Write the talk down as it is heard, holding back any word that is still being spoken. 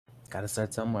Gotta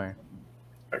start somewhere.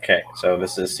 Okay, so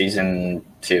this is season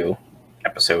 2,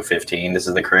 episode 15. This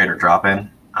is the creator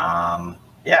drop-in.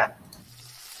 Yeah.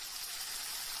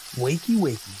 Wakey,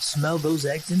 wakey, smell those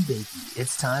eggs and bakey.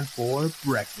 It's time for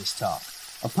Breakfast Talk,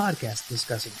 a podcast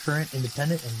discussing current,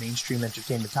 independent, and mainstream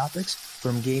entertainment topics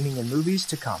from gaming and movies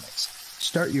to comics.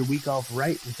 Start your week off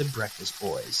right with the Breakfast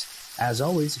Boys. As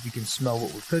always, if you can smell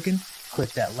what we're cooking,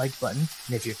 click that like button,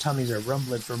 and if your tummies are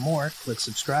rumbling for more, click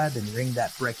subscribe and ring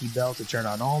that brekkie bell to turn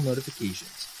on all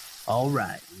notifications. All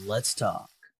right, let's talk.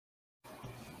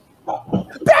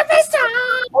 Breakfast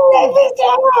Talk! Breakfast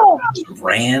Talk!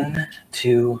 Ran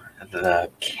to the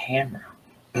camera.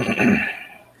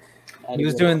 He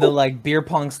was doing the like beer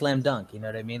pong slam dunk, you know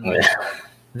what I mean? Like,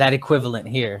 that equivalent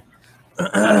here.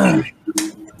 So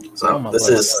this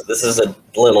is a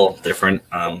little different.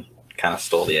 Kind of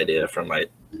stole the idea from my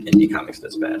Indie Comics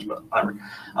Dispatch, but whatever.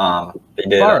 They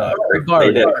did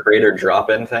a creator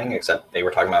drop-in thing, except they were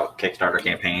talking about Kickstarter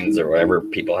campaigns or whatever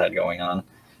people had going on.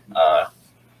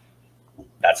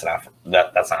 That's not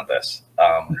this.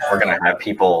 We're gonna have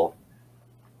people,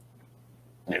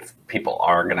 if people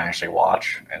are gonna actually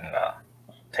watch and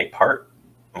take part,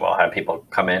 we'll have people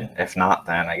come in. If not,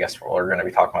 then I guess we're gonna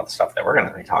be talking about the stuff that we're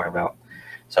gonna be talking about.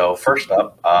 So first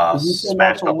up,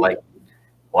 smash up like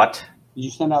what? Did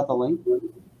you send out the link?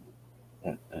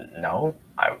 No,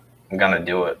 I'm gonna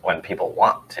do it when people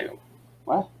want to.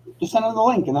 What? Just send them the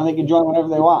link, and then they can join whenever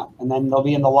they want, and then they'll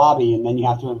be in the lobby, and then you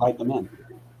have to invite them in.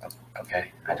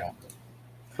 Okay, I don't.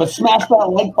 But smash that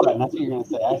like button. That's what you're gonna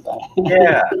say.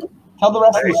 Yeah. Tell the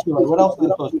rest of the story. What else are they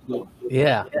supposed to do?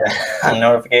 Yeah.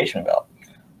 Notification bell.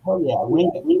 Oh yeah,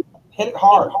 ring it. Hit it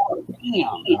hard.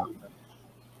 Damn.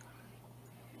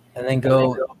 And then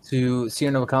go to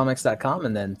SierraNovaComics.com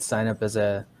and then sign up as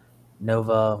a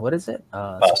Nova. What is it?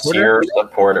 Sierra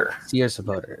supporter. Sierra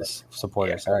supporters.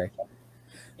 Yeah. Sorry.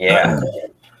 Yeah.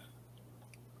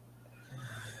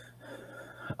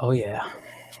 Oh yeah.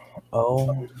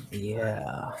 Oh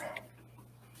yeah.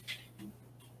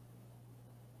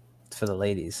 It's for the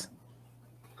ladies.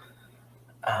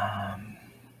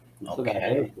 So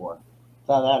that is for.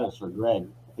 That is for Greg.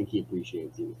 I think he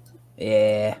appreciates you.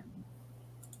 Yeah.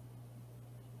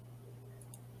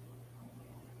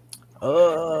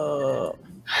 Oh.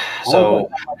 So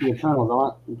the Eternals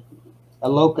aren't a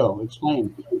loco.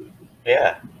 Explain.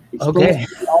 Yeah. Okay.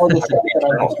 All of this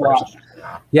that I just watched.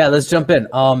 Yeah, let's jump in.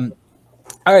 All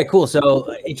right, cool.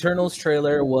 So Eternals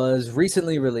trailer was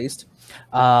recently released.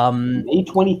 May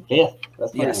 25th.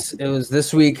 Yes, it was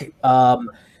this week.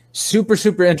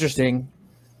 Super interesting.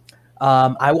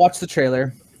 I watched the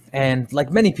trailer, and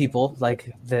like many people,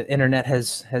 like the internet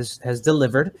has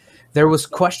delivered. There was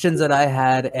questions that I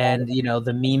had, and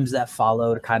the memes that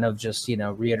followed kind of just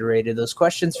reiterated those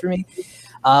questions for me.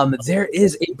 There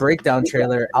is a breakdown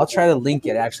trailer. I'll try to link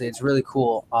it. Actually, it's really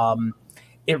cool.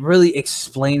 It really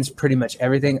explains pretty much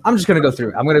everything. I'm just gonna go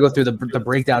through. I'm gonna go through the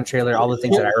breakdown trailer, all the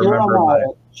things that I remember about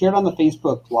it. Share it on the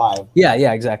Facebook Live.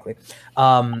 Yeah, exactly.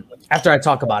 After I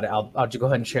talk about it, I'll just go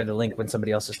ahead and share the link when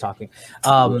somebody else is talking.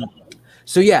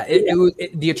 So yeah,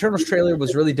 the Eternals trailer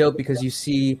was really dope because you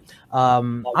see,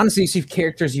 honestly, you see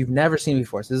characters you've never seen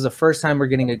before. So this is the first time we're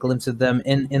getting a glimpse of them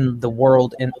in the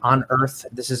world and on Earth.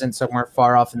 This isn't somewhere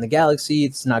far off in the galaxy.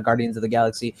 It's not Guardians of the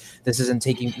Galaxy. This is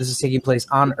taking place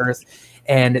on Earth,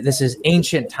 and this is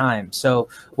ancient times. So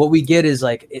what we get is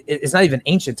like it's not even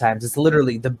ancient times. It's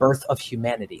literally the birth of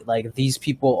humanity. Like these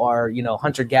people are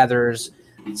hunter gatherers,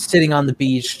 sitting on the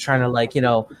beach trying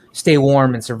to stay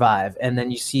warm and survive, and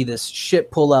then you see this ship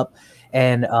pull up,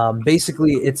 and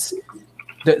basically it's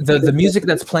the music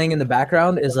that's playing in the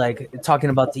background is like talking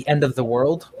about the end of the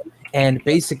world, and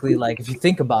basically like if you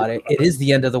think about it, it is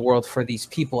the end of the world for these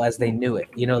people as they knew it,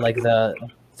 like the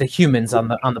humans on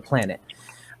the planet.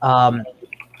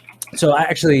 So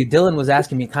actually Dylan was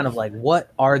asking me kind of like,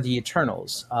 what are the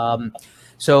Eternals?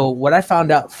 So what I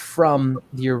found out from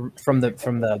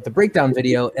the breakdown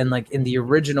video, and like in the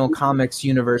original comics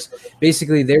universe,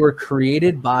 basically they were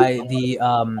created by the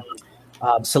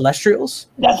Celestials.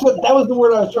 That was the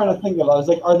word I was trying to think of. I was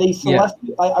like, are they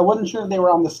Celestials? Yeah. I wasn't sure if they were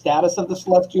on the status of the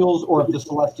Celestials or if the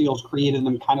Celestials created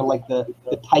them kind of like the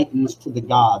Titans to the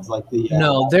gods, like the.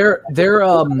 No, they're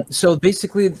so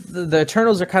basically the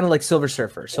Eternals are kind of like Silver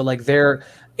Surfer. So like they're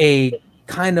a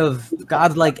kind of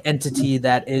godlike entity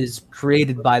that is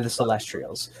created by the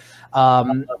Celestials.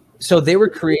 So they were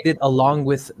created along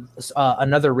with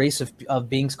another race of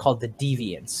beings called the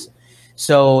Deviants.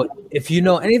 So if you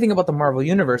know anything about the Marvel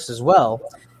Universe as well,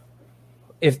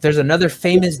 if there's another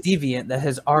famous Deviant that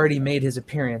has already made his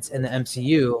appearance in the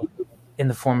MCU in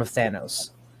the form of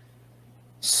Thanos.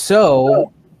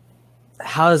 So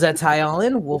how does that tie all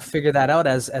in? We'll figure that out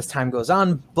as time goes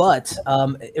on. But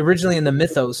originally in the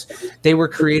mythos, they were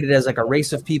created as like a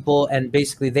race of people, and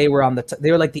basically they were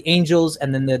they were like the angels,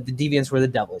 and then the deviants were the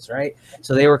devils, right?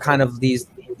 So they were kind of these,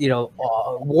 you know,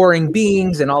 warring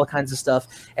beings and all kinds of stuff.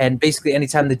 And basically,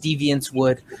 anytime the deviants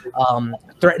would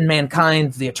threaten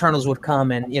mankind, the Eternals would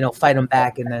come and, you know, fight them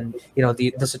back, and then, you know,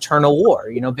 this eternal war,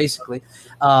 you know, basically.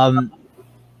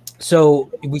 So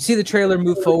we see the trailer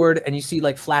move forward, and you see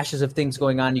like flashes of things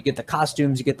going on. You get the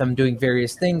costumes, you get them doing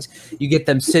various things, you get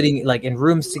them sitting like in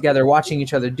rooms together, watching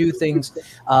each other do things.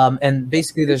 And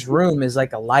basically this room is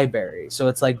like a library. So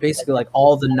it's like basically like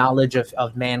all the knowledge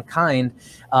of mankind.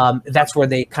 That's where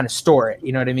they kind of store it.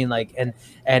 You know what I mean? Like,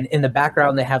 and in the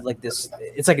background, they have like this,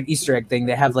 it's like an Easter egg thing.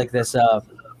 They have like this,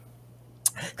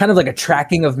 kind of like a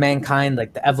tracking of mankind,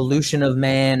 like the evolution of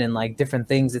man and like different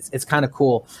things. It's kind of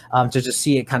cool to just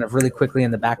see it kind of really quickly in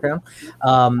the background.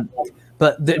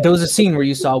 But there was a scene where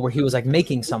you saw where he was like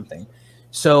making something.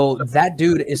 So that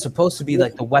dude is supposed to be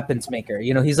like the weapons maker.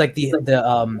 You know, he's like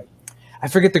the I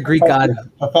forget the Greek god.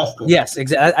 Hephaestus. Yes,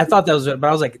 exactly. I thought that was it, but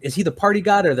I was like, is he the party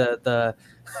god or the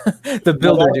the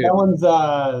builder dude? That one's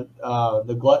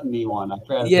the gluttony one. I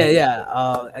forgot.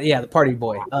 Yeah, the party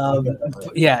boy.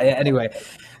 Yeah. Anyway,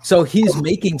 so he's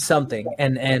making something,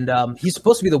 and he's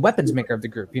supposed to be the weapons maker of the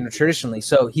group, you know, traditionally.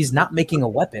 So he's not making a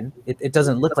weapon. It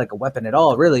doesn't look like a weapon at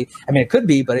all, really. I mean, it could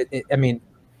be, but I mean,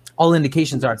 all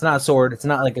indications are it's not a sword. It's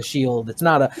not like a shield. It's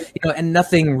not a, you know, and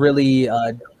nothing really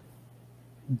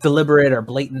deliberate or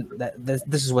blatant that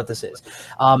this is what this is.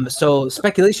 So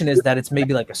speculation is that it's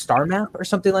maybe like a star map or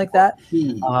something like that,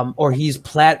 or he's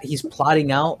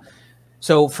plotting out.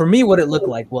 So for me, what it looked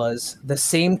like was the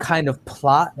same kind of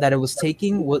plot that it was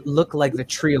taking would look like the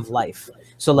Tree of Life.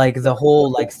 So like the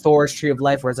whole like Thor's Tree of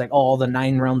Life, where it's like all the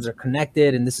 9 realms are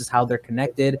connected, and this is how they're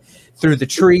connected through the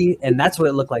tree, and that's what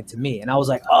it looked like to me. And I was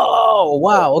like, oh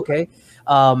wow, okay.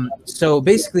 So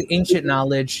basically, ancient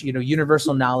knowledge, you know,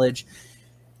 universal knowledge.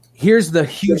 Here's the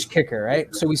huge kicker, right?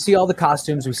 So we see all the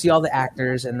costumes, we see all the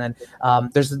actors, and then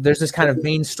there's this kind of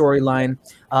main storyline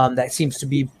that seems to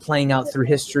be playing out through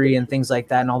history and things like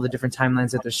that, and all the different timelines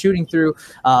that they're shooting through.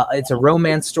 It's a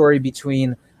romance story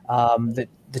between the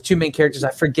 2 main characters.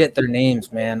 I forget their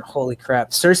names, man. Holy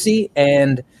crap! Cersei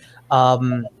and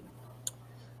the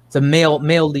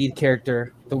male lead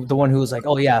character, the one who was like,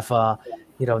 oh yeah, if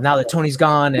you know, now that Tony's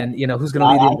gone, and you know, who's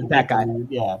gonna lead that guy?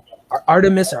 Yeah.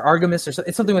 Artemis or Artemis or something.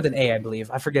 It's something with an A, I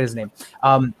believe. I forget his name.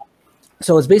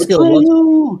 So it's basically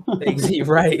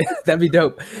right. That'd be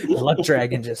dope. Luck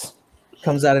Dragon just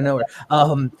comes out of nowhere.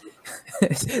 So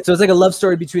it's like a love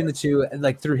story between the two,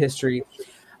 like through history.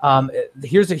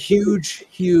 Here's a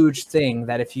huge thing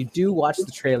that if you do watch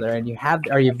the trailer and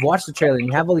you've watched the trailer and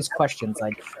you have all these questions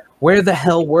like, where the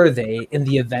hell were they in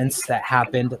the events that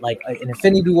happened, like in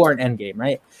Infinity War and Endgame,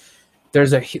 right?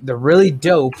 There's the really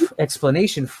dope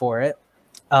explanation for it.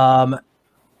 The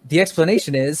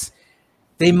explanation is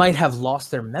they might have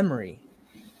lost their memory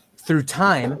through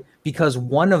time because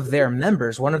one of their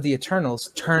members, one of the Eternals,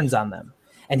 turns on them.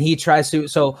 And he tries to,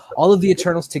 so all of the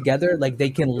Eternals together, like they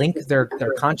can link their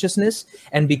consciousness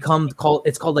and become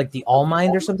it's called like the All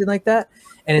Mind or something like that.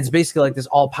 And it's basically like this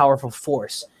all powerful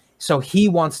force. So he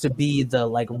wants to be the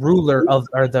like ruler of,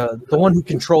 or the one who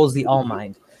controls the All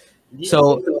Mind.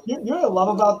 So you know what I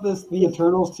love about the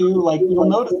Eternals too, like you'll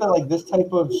notice that like this type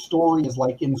of story is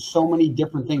like in so many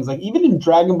different things. Like even in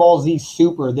Dragon Ball Z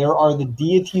Super, there are the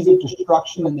deities of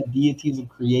destruction and the deities of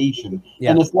creation.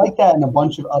 And it's like that in a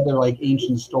bunch of other like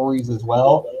ancient stories as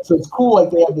well. So it's cool,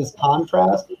 like they have this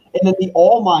contrast. And then the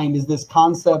All Mind is this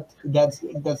concept that's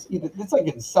it's like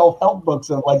in self-help books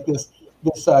of like this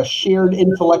shared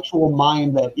intellectual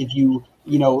mind that if you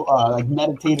like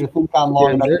meditate or think on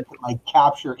long enough, you can like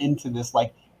capture into this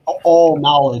like all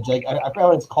knowledge. Like I forgot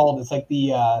what it's called. It's like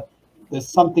the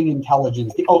something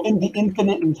intelligence. The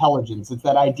infinite intelligence. It's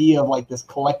that idea of like this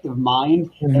collective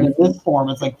mind. Mm-hmm. And in this form,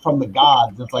 it's like from the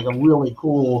gods. It's like a really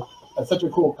cool. That's such a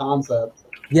cool concept.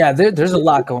 Yeah, there's a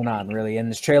lot going on really in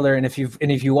this trailer, and if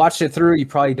you watched it through,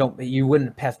 you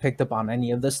wouldn't have picked up on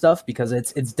any of this stuff because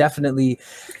it's definitely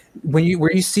where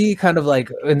you see kind of like,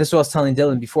 and this is what I was telling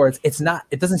Dylan before,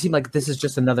 it doesn't seem like this is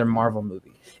just another Marvel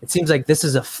movie. It seems like this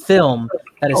is a film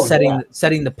that is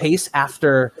setting the pace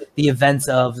after the events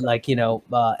of like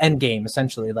Endgame,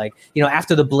 essentially, like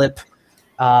after the blip.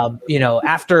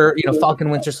 After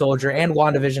Falcon Winter Soldier and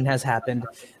WandaVision has happened,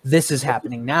 this is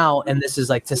happening now, and this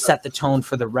is like to set the tone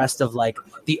for the rest of like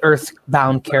the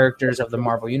Earth-bound characters of the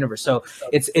Marvel universe. So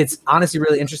it's honestly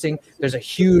really interesting. There's a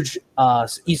huge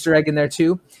Easter egg in there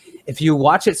too. if you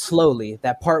watch it slowly,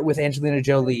 that part with Angelina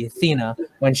Jolie, Athena,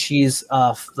 when she's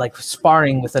like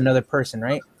sparring with another person,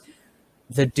 right?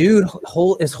 The dude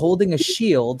is holding a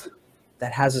shield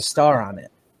that has a star on it.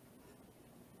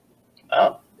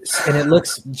 Oh. And it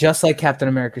looks just like Captain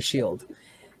America's shield.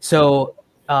 So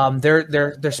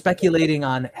they're speculating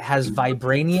on is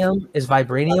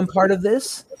vibranium part of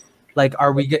this? Like,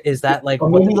 is that like or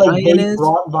what maybe the like tie-in they is?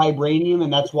 brought vibranium,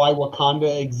 and that's why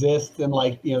Wakanda exists, and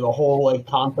like, you know, the whole like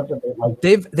concept of it. Like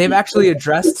They've actually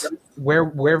addressed where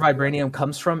vibranium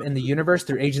comes from in the universe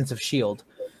through Agents of Shield.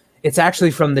 It's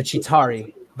actually from the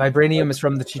Chitauri. Vibranium is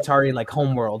from the Chitauri like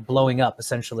homeworld blowing up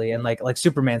essentially, and like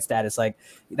Superman status. Like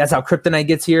that's how kryptonite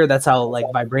gets here. That's how like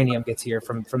vibranium gets here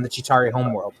from the Chitauri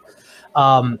homeworld.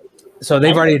 So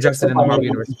they've already addressed it in the Marvel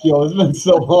universe. It's been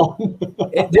so long.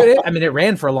 It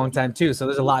ran for a long time too, so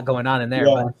there's a lot going on in there.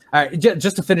 Yeah. But all right,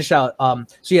 just to finish out, so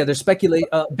yeah, there's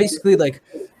basically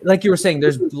like you were saying,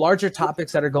 there's larger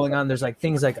topics that are going on. There's like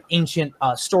things like ancient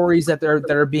stories that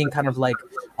are being kind of like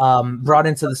brought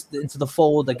into the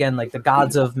fold again, like the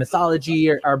gods of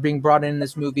mythology are being brought in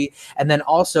this movie, and then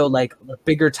also like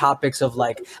bigger topics of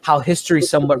like how history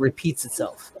somewhat repeats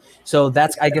itself. So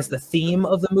that's, I guess, the theme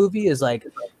of the movie is like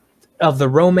of the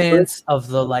romance of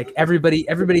the like everybody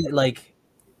like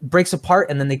breaks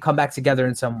apart and then they come back together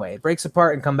in some way, breaks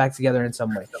apart and come back together in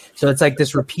some way. So it's like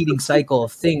this repeating cycle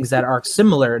of things that are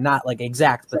similar, not like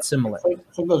exact, but similar.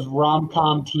 It's like those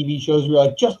rom-com TV shows where you're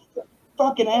like, just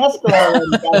fucking ask her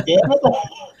already, God damn it.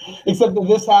 Except that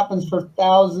this happens for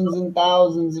thousands and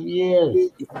thousands of years.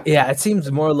 Yeah, it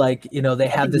seems more like, you know, they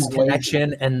have this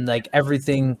connection and like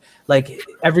everything, like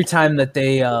every time that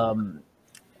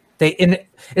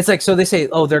it's like, so they say,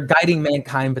 oh, they're guiding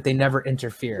mankind, but they never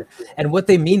interfere. And what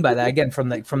they mean by that, again, from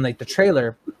the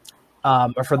trailer,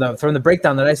 or from the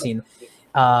breakdown that I've seen,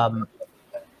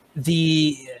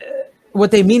 what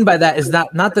they mean by that is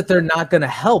not that they're not going to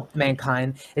help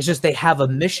mankind. It's just they have a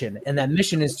mission, and that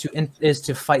mission is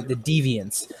to fight the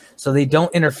deviants. So they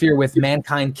don't interfere with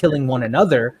mankind killing one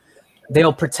another.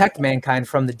 They'll protect mankind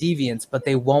from the deviants, but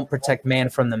they won't protect man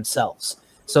from themselves.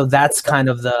 So that's kind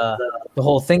of the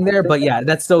whole thing there. But yeah,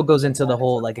 that still goes into the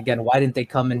whole, like, again, why didn't they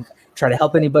come and try to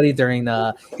help anybody during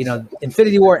the, you know,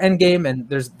 Infinity War Endgame? And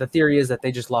the theory is that they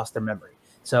just lost their memory.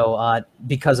 So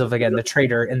because of, again, the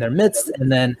traitor in their midst, and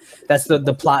then that's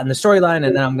the plot and the storyline.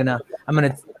 And then I'm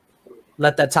gonna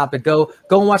let that topic go.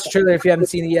 Go and watch the trailer if you haven't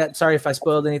seen it yet. Sorry if I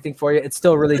spoiled anything for you. It's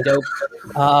still really dope.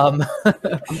 It's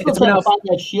trying to find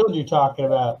that shield you're talking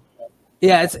about.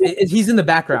 Yeah, he's in the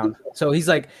background. So he's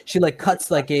like, she like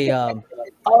cuts like a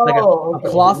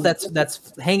cloth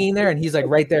that's hanging there, and he's like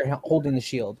right there holding the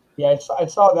shield. Yeah, I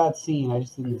saw that scene. I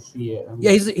just didn't see it.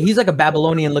 Yeah, he's like a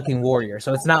Babylonian looking warrior.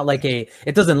 So it's not like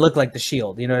it doesn't look like the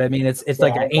shield. You know what I mean? It's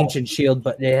like an ancient shield,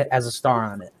 but it has a star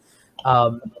on it.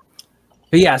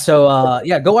 But yeah, so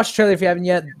go watch the trailer if you haven't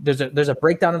yet. There's a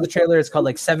breakdown of the trailer. It's called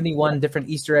like 71 different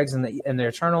Easter eggs in the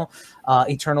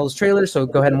Eternals trailer. So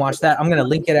go ahead and watch that. I'm gonna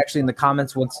link it actually in the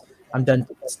comments once I'm done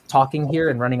talking here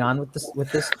and running on with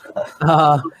this.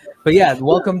 But yeah,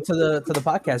 welcome to the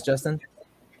podcast, Justin.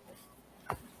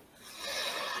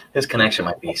 His connection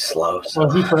might be slow. So.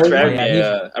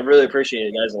 I really appreciate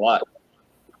it, guys, a lot.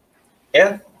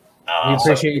 Yeah, we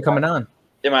appreciate you coming on.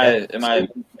 Am I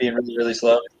being really, really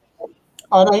slow?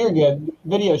 Oh no, you're good.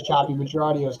 Video's choppy, but your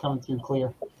audio is coming through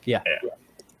clear. Yeah.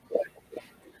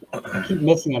 I keep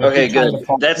missing it. Okay, good.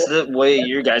 That's the way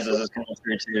your guys' is coming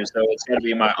through too. So it's gonna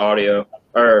be my audio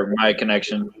or my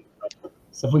connection.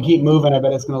 So if we keep moving, I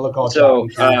bet it's gonna look all. So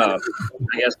choppy.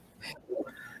 I guess.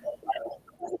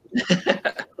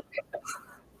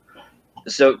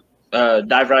 So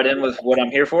dive right in with what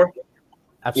I'm here for.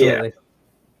 Absolutely.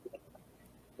 Yeah.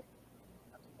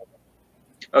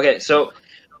 Okay, so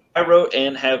I wrote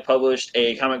and have published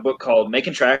a comic book called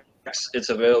Making Tracks. It's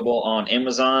available on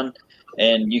Amazon,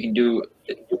 and you can do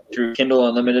it through Kindle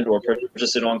Unlimited or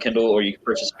purchase it on Kindle, or you can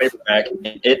purchase a paperback.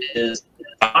 And it is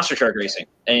monster truck racing,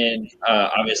 and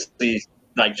obviously,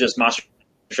 like just monster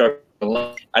truck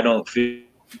alone, I don't feel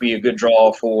be a good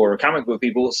draw for comic book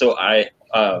people. So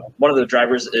one of the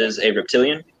drivers is a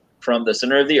reptilian from the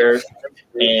center of the earth,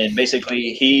 and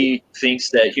basically he thinks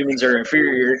that humans are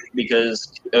inferior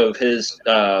because of his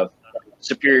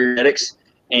superior genetics,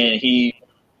 and he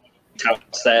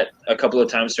touts that a couple of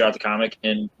times throughout the comic.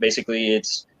 And basically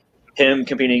it's him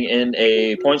competing in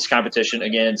a points competition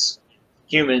against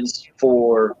humans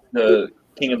for the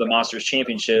King of the Monsters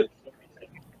championship,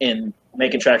 and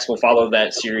Making Tracks will follow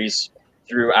that series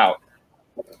throughout.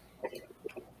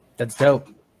 That's dope.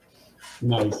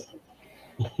 Nice.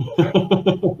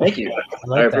 Thank you.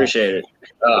 I appreciate it.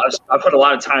 I put a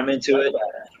lot of time into it.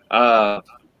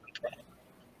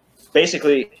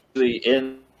 basically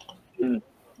in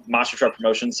monster truck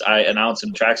promotions, I announce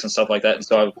and tracks and stuff like that, and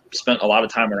so I've spent a lot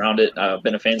of time around it. I've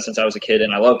been a fan since I was a kid,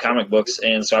 and I love comic books,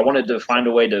 and so I wanted to find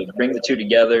a way to bring the two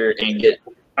together and get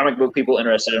comic book people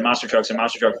interested in monster trucks and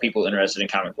monster truck people interested in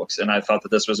comic books, and I thought that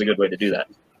this was a good way to do that.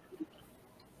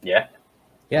 Yeah.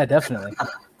 Yeah, definitely.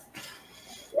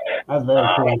 That's very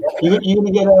cool. You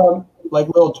gonna get like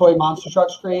little toy monster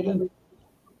trucks created?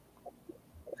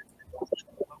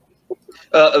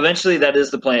 Eventually, that is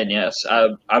the plan. Yes,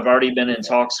 I've already been in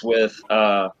talks with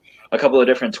a couple of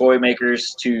different toy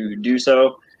makers to do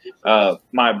so.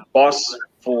 My boss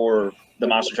for the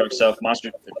monster truck stuff,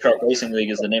 Monster Truck Racing League,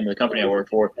 is the name of the company I work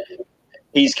for.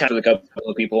 He's kind of a couple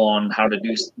of people on how to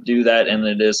do that, and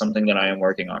it is something that I am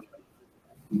working on.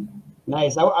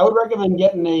 Nice. I would recommend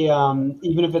getting a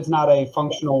even if it's not a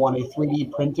functional one, a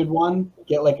 3D printed one.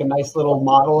 Get like a nice little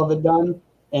model of it done,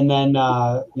 and then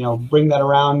bring that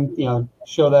around,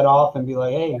 show that off, and be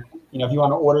like, hey, if you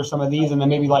want to order some of these, and then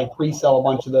maybe like pre-sell a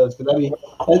bunch of those, because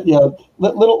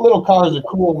little cars are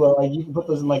cool, but like you can put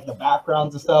those in like the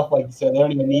backgrounds and stuff. Like you said, they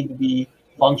don't even need to be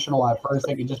functional at first;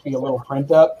 they could just be a little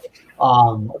print up.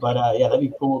 Yeah, that'd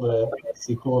be cool to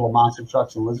see cool little monster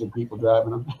trucks and lizard people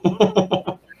driving them.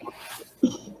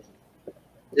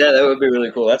 Yeah, that would be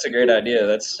really cool. That's a great idea.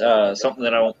 That's something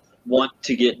that I want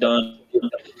to get done,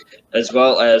 as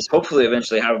well as hopefully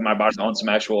eventually have my body on some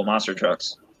actual monster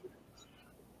trucks.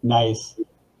 Nice.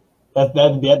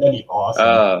 That'd be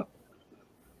awesome.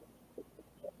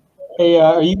 Hey,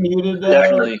 are you muted?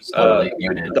 Definitely.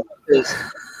 Muted.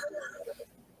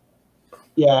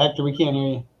 Yeah, Hector, we can't hear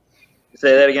you.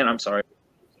 Say that again. I'm sorry.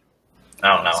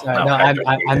 I don't know. Sorry, no,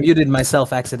 I muted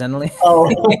myself accidentally. Oh.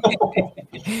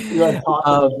 You're like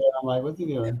talking I'm like, what's he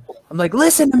doing? I'm like,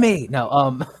 listen to me. No,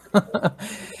 I'm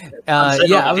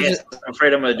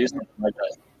afraid I'm going to do something like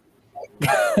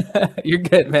that. You're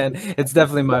good, man. It's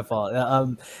definitely my fault.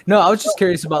 No, I was just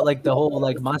curious about like the whole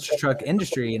like monster truck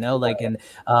industry, and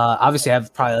obviously I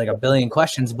have probably like a billion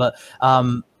questions, but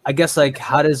I guess like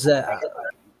how does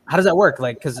that work?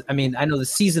 Like, because I mean, I know the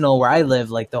seasonal where I live,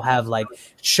 like they'll have like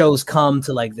shows come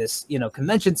to like this,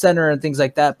 convention center and things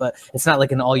like that, but it's not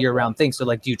like an all year round thing. So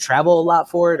like, do you travel a lot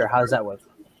for it, or how does that work?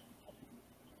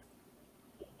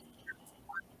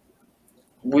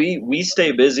 We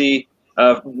stay busy.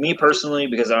 Me personally,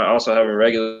 because I also have a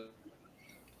regular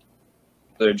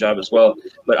job as well,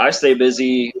 but I stay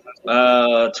busy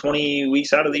 20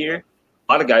 weeks out of the year.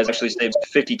 A lot of guys actually stay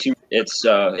 52. It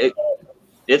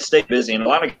stayed busy, and a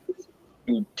lot of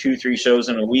 2-3 shows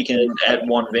in a weekend at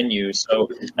one venue. So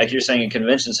like you're saying, a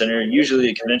convention center, usually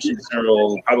a convention center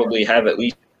will probably have at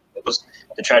least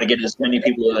to try to get as many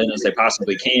people in as they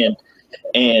possibly can.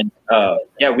 And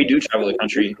we do travel the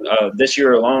country. This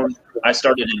year alone, I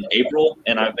started in April,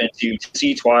 and I've been to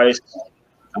Tennessee twice.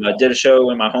 Did a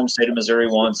show in my home state of Missouri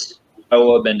once.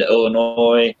 I've been to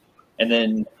Illinois, and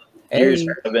then years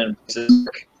I've been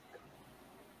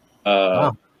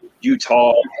wow.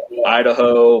 Utah,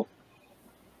 Idaho.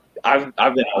 I've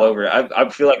been all over. I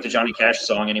feel like the Johnny Cash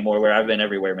song anymore, where I've been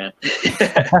everywhere, man.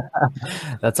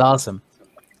 That's awesome.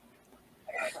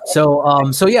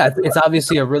 So yeah, it's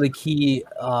obviously a really key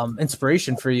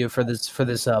inspiration for you for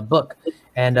this book,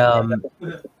 and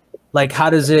like how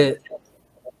does it?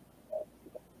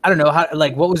 I don't know how.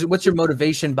 Like, what's your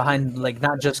motivation behind like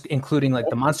not just including like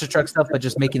the monster truck stuff, but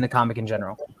just making the comic in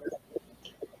general?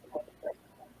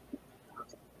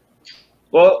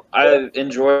 Well, I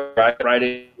enjoy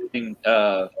writing.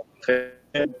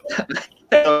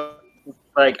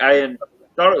 Like I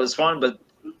thought it was fun, but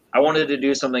I wanted to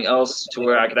do something else to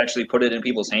where I could actually put it in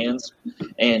people's hands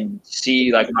and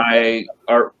see like my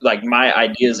art, like my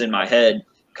ideas in my head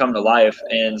come to life.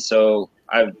 And so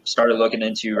I started looking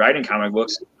into writing comic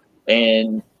books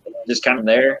and just kind of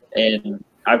there. And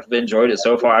I've enjoyed it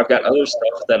so far. I've got other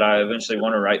stuff that I eventually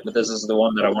want to write, but this is the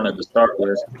one that I wanted to start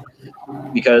with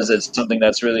because it's something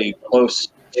that's really close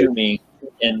to me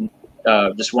and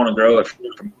just want to grow it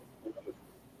from.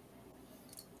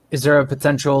 Is there a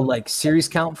potential like series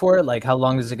count for it? Like how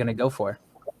long is it going to go for?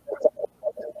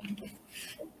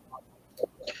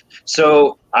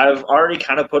 So I've already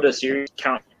kind of put a series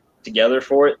count together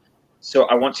for it. So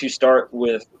I want to start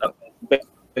with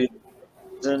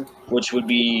which would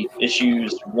be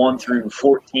issues 1 through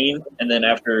 14. And then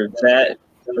after that,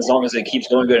 as long as it keeps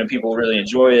going good and people really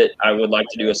enjoy it, I would like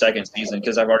to do a second season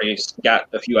because I've already got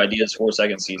a few ideas for a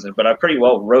second season. But I pretty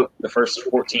well wrote the first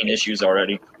 14 issues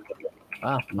already.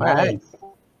 Wow. Nice. Right.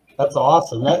 That's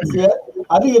awesome. I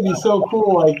think it'd be so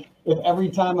cool, like if every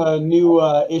time a new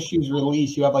issue is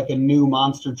released, you have like a new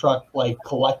monster truck like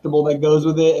collectible that goes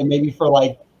with it, and maybe for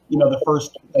like the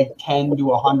first like 10 to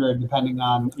 100, depending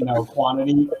on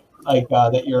quantity, like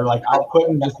that you're like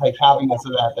outputting, just like having it so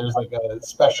that there's like a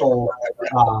special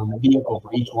vehicle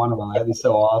for each one of them. That'd be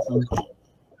so awesome.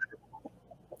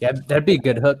 Yeah, that'd be a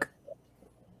good hook.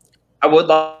 I would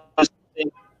love.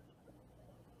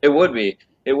 It would be.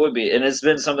 It would be, and it's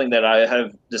been something that I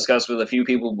have discussed with a few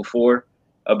people before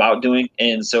about doing,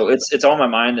 and so it's on my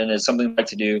mind, and it's something I'd like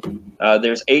to do.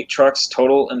 There's 8 trucks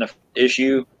total in the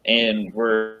issue, and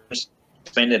we're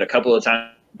expanded a couple of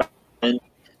times,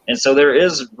 and so there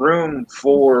is room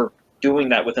for doing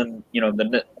that within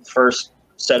the first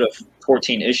set of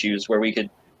 14 issues, where we could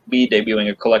be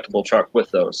debuting a collectible truck with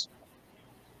those.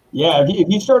 Yeah, if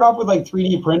you start off with like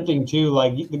 3D printing too,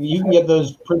 like you can get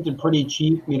those printed pretty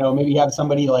cheap. Maybe have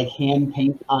somebody like hand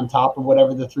paint on top of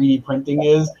whatever the 3D printing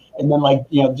is, and then like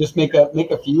just make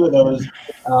a few of those,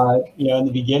 in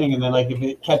the beginning, and then like if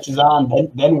it catches on,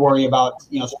 then worry about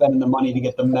spending the money to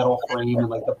get the metal frame and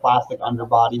like the plastic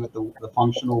underbody with the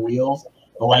functional wheels.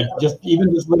 But like just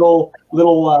little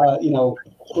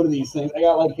what are these things? I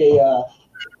got like a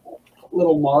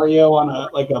little Mario on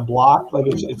a block, like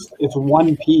it's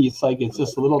one piece, like it's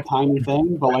just a little tiny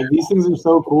thing, but like these things are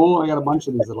so cool. I got a bunch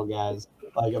of these little guys,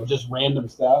 like of just random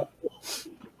stuff.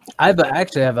 I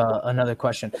actually have another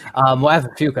question. Well, I have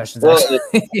a few questions actually.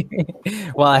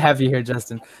 Well, I have you here,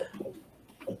 Justin.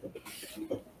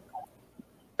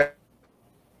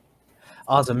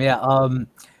 Awesome. Yeah.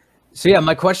 So yeah,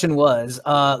 my question was,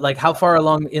 like, how far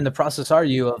along in the process are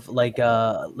you of like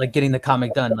getting the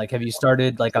comic done? Like, have you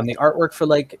started like on the artwork for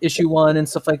like issue 1 and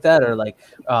stuff like that, or like,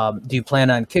 do you plan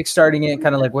on kickstarting it?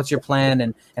 Kind of like, what's your plan,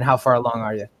 and how far along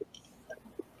are you?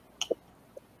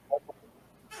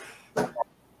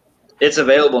 It's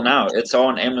available now. It's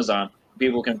on Amazon.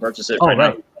 People can purchase it right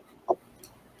now.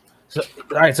 So,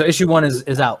 all right. So issue 1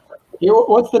 is out. Yeah,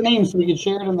 what's the name so we can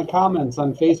share it in the comments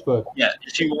on Facebook? Yeah,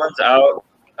 issue 1's out.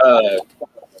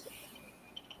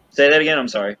 Say that again. I'm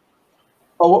sorry.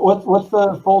 Oh, what's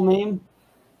the full name?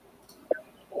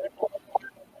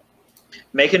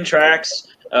 Making Tracks.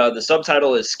 The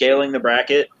subtitle is Scaling the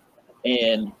Bracket,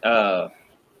 and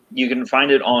you can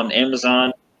find it on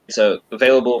Amazon. It's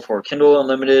available for Kindle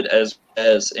Unlimited as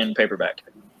in paperback.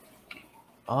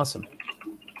 Awesome.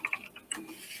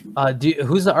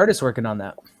 Who's the artist working on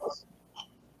that?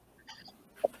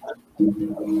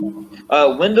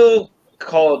 Wendell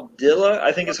Caldilla,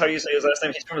 I think is how you say his last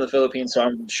name. He's from the Philippines, so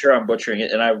I'm sure I'm butchering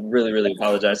it, and I really, really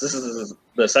apologize. This is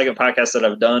the second podcast that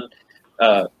I've done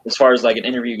as far as like an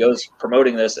interview goes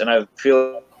promoting this, and I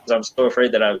feel I'm so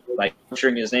afraid that I'm like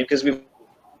butchering his name because we've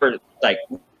like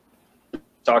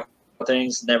talked about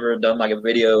things, never done like a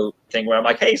video thing where I'm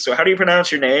like, hey, so how do you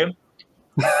pronounce your name?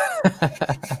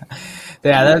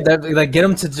 Yeah, that like get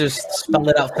them to just spell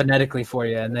it out phonetically for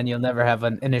you, and then you'll never have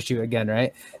an issue again,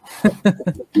 right?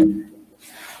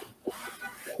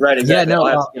 Right, exactly. Yeah, no,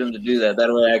 I'll have to get them to do that.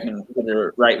 That way I can get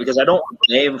it right, because I don't want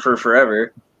a name for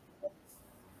forever.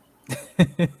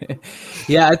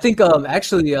 Yeah, I think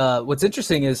actually what's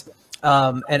interesting is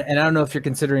and I don't know if you're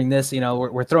considering this,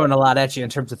 we're throwing a lot at you in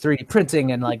terms of 3D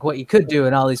printing and like what you could do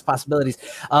and all these possibilities,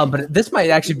 but this might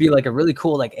actually be like a really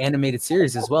cool like animated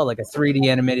series as well, like a 3D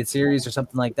animated series or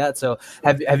something like that. So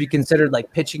have you considered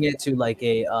like pitching it to like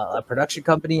a production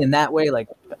company in that way, like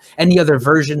any other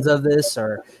versions of this,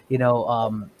 or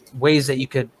ways that you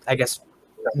could, I guess,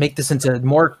 make this into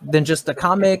more than just a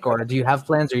comic? Or do you have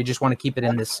plans, or you just want to keep it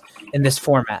in this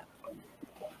format?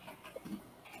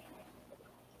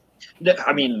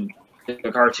 I mean, if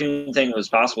a cartoon thing was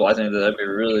possible, I think that'd be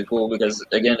really cool, because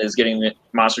again, it's getting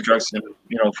monster trucks in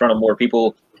front of more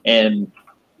people and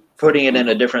putting it in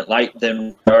a different light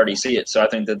than we already see it. So I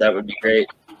think that would be great.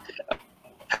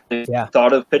 Yeah.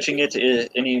 Thought of pitching it to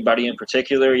anybody in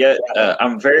particular yet?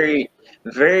 I'm very,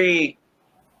 very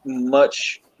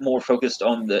much more focused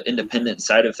on the independent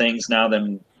side of things now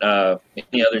than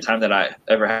any other time that I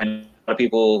ever had. A lot of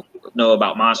people know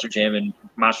about Monster Jam, and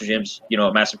Monster Jam's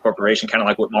a massive corporation, kind of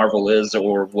like what Marvel is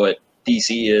or what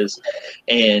DC is.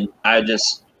 And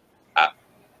as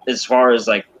far as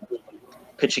like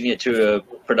pitching it to a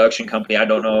production company, I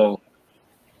don't know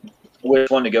which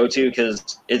one to go to,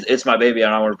 because it's my baby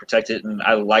and I want to protect it, and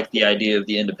I like the idea of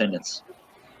the independence.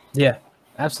 Yeah,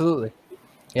 absolutely.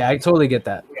 Yeah, I totally get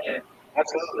that. Yeah,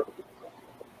 absolutely.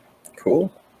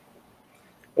 Cool.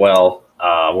 Well,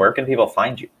 where can people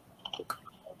find you?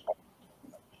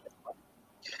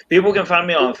 People can find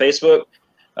me on Facebook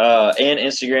and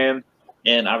Instagram,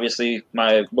 and obviously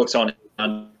my book's on.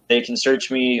 They can search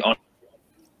me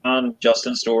on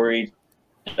Justin Story,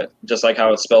 just like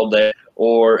how it's spelled there,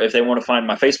 or if they want to find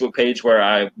my Facebook page where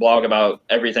I blog about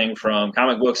everything from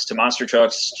comic books to monster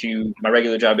trucks to my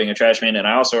regular job being a trash man, and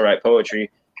I also write poetry.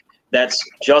 That's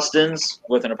Justin's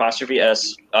with an apostrophe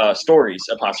S, stories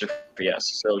apostrophe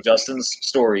S. So Justin's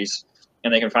stories,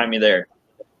 and they can find me there.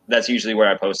 That's usually where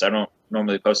I post. I don't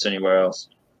normally post anywhere else.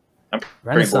 I'm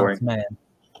pretty boring. Man.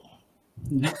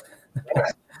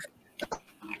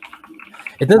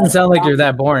 It doesn't sound like you're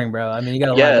that boring, bro. I mean, you got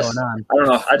a lot going on. I don't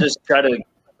know. I just try to.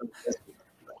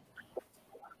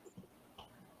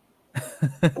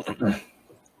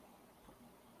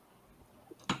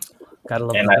 Gotta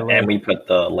love and we put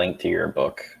the link to your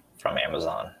book from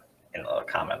Amazon in the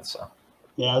comments. So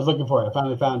yeah, I was looking for it. I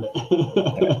finally found it.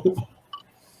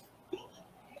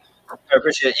 I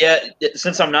appreciate it. Yeah,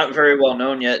 since I'm not very well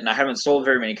known yet, and I haven't sold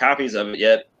very many copies of it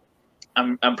yet,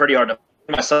 I'm pretty hard to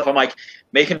myself. I'm like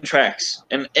making tracks,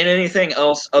 and anything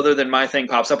else other than my thing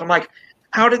pops up. I'm like,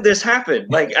 how did this happen?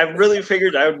 Like, I really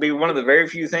figured I would be one of the very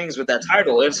few things with that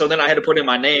title, and so then I had to put in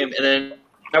my name, and then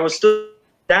I was still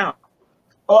down.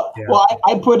 Well,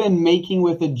 I put in making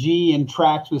with a G and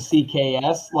tracks with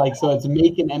CKS, like, so it's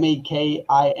making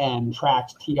MAKIN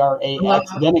tracks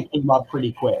TRAX. Then it came up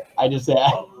pretty quick. I just said,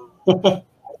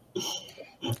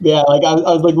 yeah, like I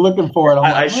was like looking for it.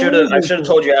 I should have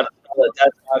told you how to spell it.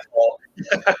 That's my fault.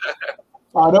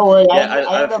 Oh, don't worry.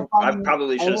 Yeah, I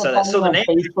probably should have said that. So the name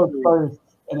Facebook first,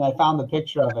 and I found the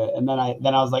picture of it, and then I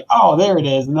was like, oh, there it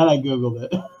is, and then I Googled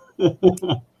it.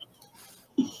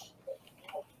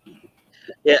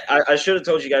 Yeah, I should have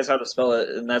told you guys how to spell it,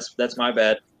 and that's my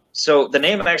bad. So the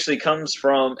name actually comes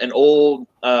from an old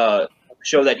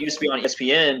show that used to be on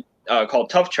ESPN called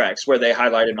Tough Tracks, where they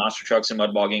highlighted monster trucks and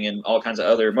mud bogging and all kinds of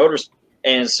other motors.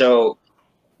 And so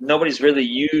nobody's really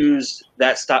used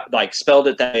that spelled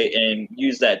it that way and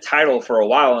used that title for a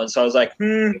while. And so I was like,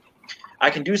 I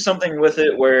can do something with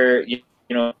it where you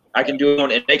know I can do it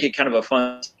and make it kind of a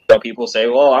fun. People say,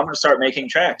 well, I'm going to start making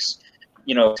tracks,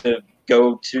 to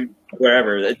go to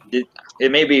wherever.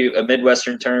 It may be a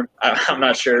Midwestern term. I'm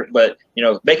not sure, but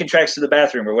making tracks to the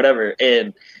bathroom or whatever.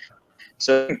 And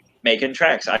so making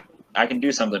tracks, I can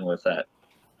do something with that.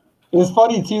 It's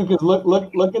funny too, because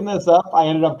looking this up, I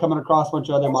ended up coming across a bunch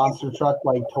of other monster truck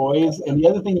like toys. And the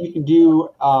other thing you can do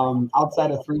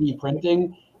outside of 3D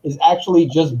printing is actually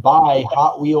just buy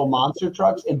Hot Wheel monster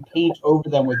trucks and paint over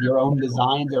them with your own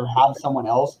designs, or have someone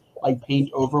else like paint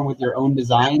over them with your own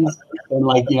designs, and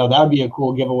that would be a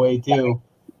cool giveaway too.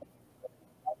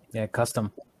 Yeah,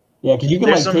 custom. Yeah, because you can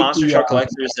there's some monster truck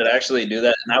collectors that actually do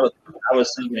that, and I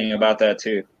was thinking about that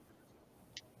too.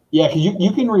 Yeah, because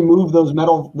you can remove those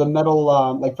metal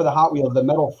like for the Hot Wheels, the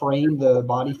metal frame, the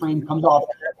body frame comes off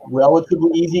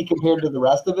relatively easy compared to the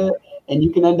rest of it, and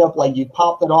you can end up like you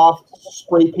pop it off,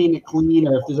 spray paint it clean,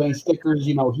 or if there's any stickers,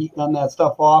 heat gun that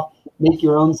stuff off, make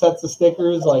your own sets of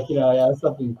stickers, that's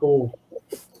something cool.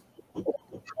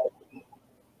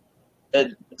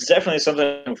 It's definitely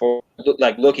something for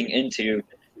looking into.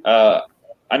 I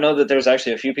know that there's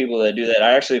actually a few people that do that.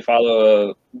 I actually follow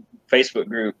a Facebook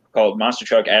group called Monster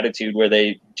Truck Attitude, where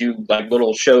they do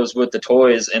little shows with the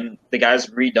toys, and the guy's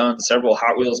redone several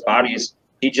Hot Wheels bodies.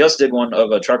 He just did one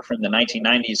of a truck from the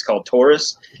 1990s called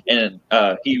Taurus, and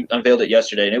he unveiled it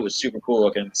yesterday, and it was super cool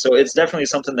looking. So it's definitely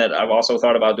something that I've also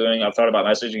thought about doing. I've thought about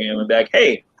messaging him and be like,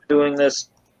 hey, doing this,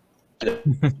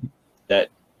 that,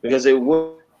 because it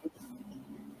would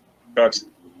trucks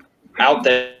out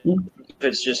there. If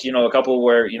it's just, a couple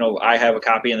where, I have a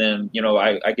copy and then,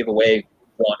 I give away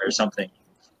one or something.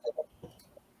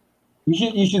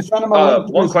 You should send them a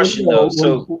link. One question though,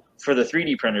 so for the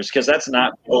 3D printers, because that's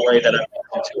not the way that I'm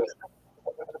into it.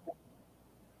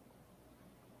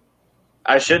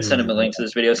 I should send him a link to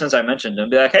this video since I mentioned him.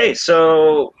 Be like, hey,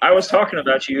 so I was talking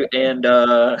about you, and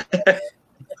I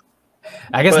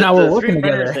guess now we're working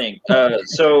together. Thing.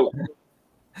 So, do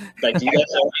you guys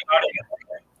know about it?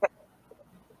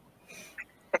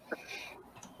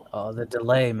 Oh, the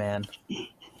delay, man.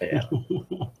 Yeah.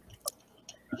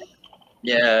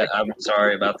 Yeah, I'm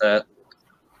sorry about that.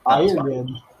 Oh, you're good.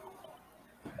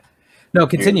 No,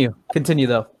 continue. Continue,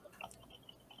 though.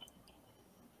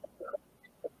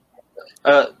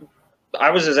 I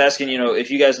was just asking, if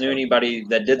you guys knew anybody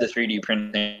that did the 3D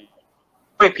printing.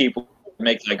 People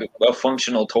make a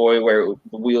functional toy where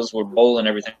the wheels would roll and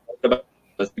everything. About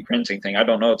the 3D printing thing, I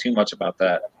don't know too much about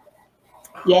that.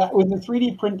 Yeah, with the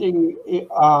 3D printing,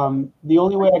 the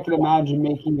only way I could imagine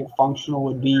making it functional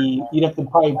would be you'd have to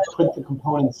probably print the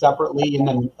components separately and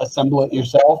then assemble it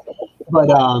yourself. But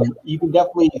you can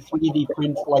definitely 3D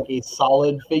print like a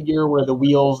solid figure where the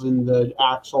wheels and the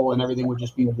axle and everything would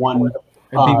just be one.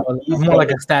 It'd be more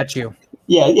like a statue.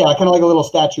 Yeah, kind of like a little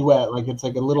statuette. Like it's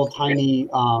like a little tiny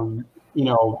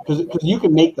because you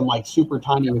can make them like super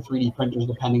tiny with 3D printers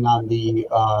depending on the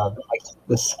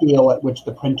scale at which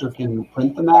the printer can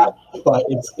print them at. But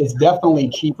it's definitely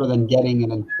cheaper than getting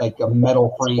in a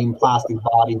metal frame, plastic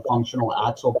body, functional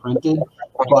axle printed.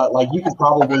 But like you could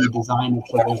probably design it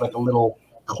so there's like a little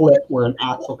clip where an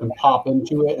axle can pop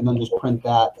into it and then just print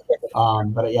that.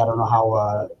 But yeah, I don't know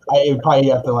how. I would probably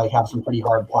have to like have some pretty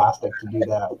hard plastic to do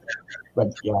that.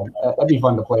 But yeah, that'd be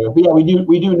fun to play with. But yeah,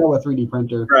 we do know a 3D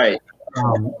printer. Right.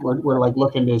 We're like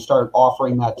looking to start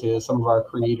offering that to some of our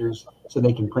creators so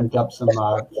they can print up some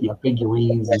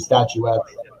figurines and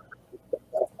statuettes.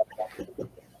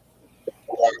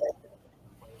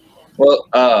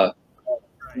 Well,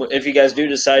 if you guys do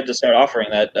decide to start offering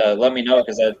that, let me know,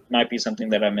 because that might be something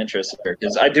that I'm interested in.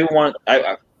 Because I do want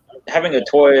having a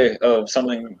toy of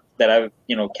something that I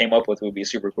came up with would be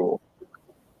super cool.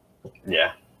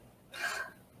 Yeah.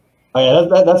 Oh,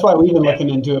 yeah, that's why we've been looking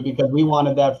into it, because we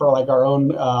wanted that for like our own.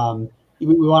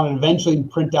 We wanted to eventually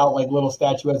print out like little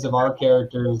statuettes of our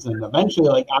characters, and eventually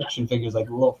like action figures, like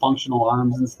little functional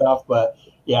arms and stuff. But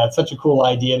yeah, it's such a cool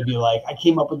idea to be like, I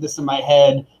came up with this in my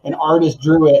head, an artist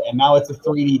drew it, and now it's a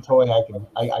 3D toy I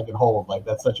can hold. Like,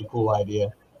 that's such a cool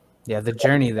idea. Yeah, the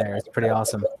journey there is pretty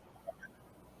awesome.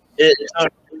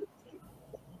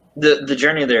 The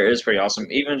journey there is pretty awesome.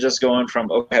 Even just going from,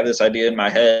 I have this idea in my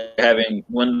head, having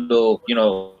Wendell,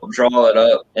 draw it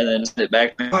up and then send it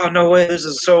back. Oh, no way, this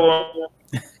is so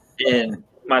in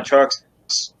my trucks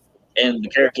and the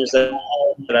characters that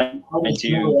I'm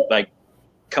into, like,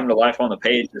 come to life on the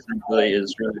page essentially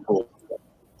is really cool.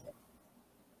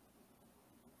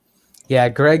 Yeah,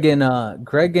 Greg and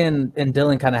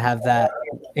Dylan kind of have that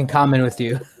in common with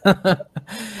you.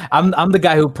 I'm the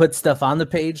guy who puts stuff on the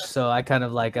page, so I kind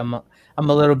of like I'm a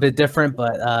little bit different,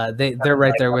 but they're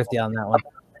right there with you on that one.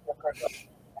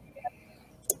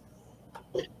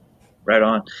 Right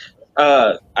on.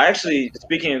 Actually,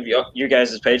 speaking of your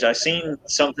guys' page, I seen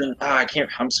something.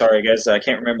 I'm sorry, guys, I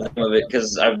can't remember the name of it,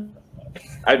 because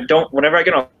I don't. Whenever I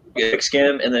get on,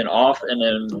 skim and then off, and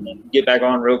then get back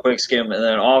on real quick, skim and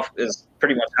then off is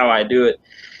pretty much how I do it.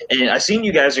 And I seen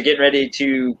you guys are getting ready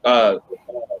to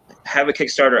have a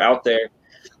Kickstarter out there,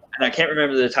 and I can't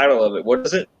remember the title of it. What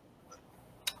is it?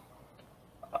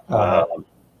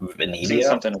 Venetia?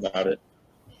 Something about it.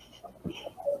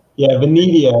 Yeah,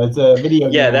 Venetia. It's a video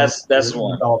game. Yeah, that's the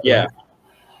one. Yeah.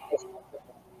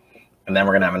 And then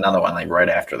we're gonna have another one like right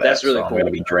after that. That's really so cool. I'm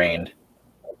gonna be drained.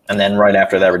 And then right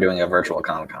after that, we're doing a virtual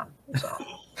Comic-Con. So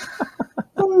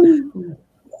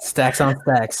Stacks on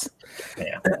stacks.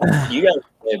 yeah. You guys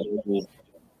stay busy.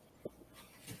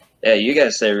 Yeah, you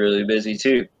guys stay really busy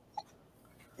too.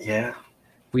 Yeah.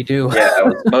 We do. Yeah.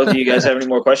 Both of you guys have any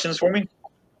more questions for me?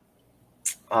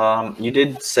 You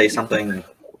did say something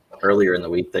earlier in the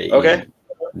week that Okay. you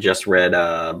just read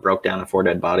Broke Down to 4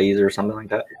 Dead Bodies or something like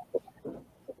that.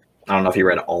 I don't know if you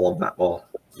read all of that. Well,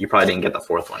 you probably didn't get the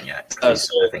fourth one yet. I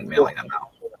think mailing them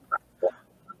out.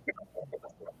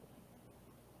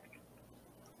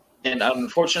 And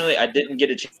unfortunately, I didn't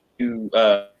get a chance to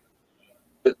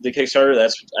the Kickstarter.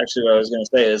 That's actually what I was going to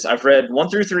say. Is I've read 1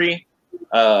 through 3,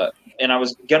 and I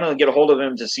was gonna get a hold of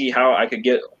him to see how I could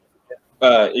get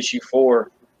issue 4,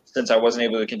 since I wasn't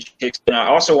able to kick. And I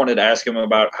also wanted to ask him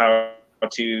about how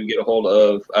to get a hold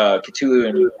of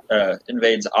Cthulhu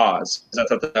Invades Oz, because I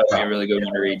thought that would be a really good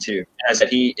one to read too. And I said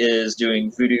he is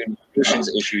doing Voodoo Notions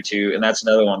issue 2, and that's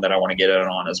another one that I want to get in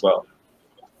on as well.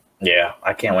 Yeah,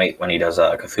 I can't wait when he does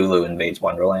Cthulhu Invades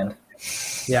Wonderland.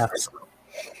 Yeah.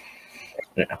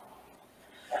 Yeah.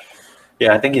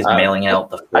 Yeah, I think he's mailing out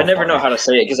the. I never know how to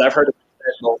say it, because I've heard it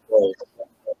both ways.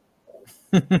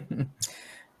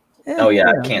 Oh yeah,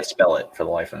 I can't spell it for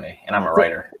the life of me, and I'm a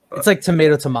writer. But. It's like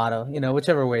tomato,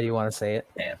 whichever way you want to say it.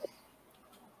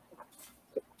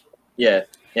 Yeah.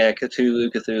 Yeah,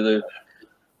 Cthulhu.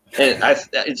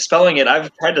 And spelling it, I've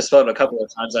had to spell it a couple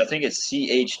of times. I think it's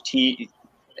CHT,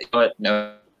 but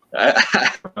no,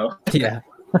 I don't know. Yeah.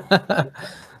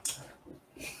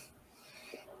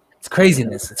 It's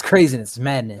craziness. It's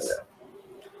madness.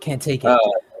 Can't take it.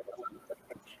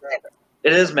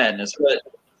 It is madness, but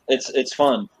it's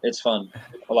fun. It's fun,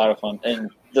 a lot of fun, and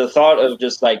the thought of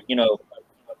just like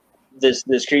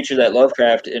this creature that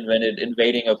Lovecraft invented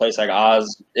invading a place like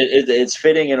Oz, it's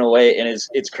fitting in a way, and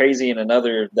it's crazy in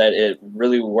another, that it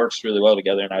really works really well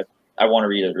together, and I want to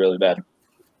read it really bad.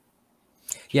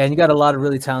 Yeah, and you got a lot of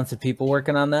really talented people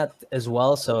working on that as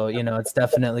well. So, it's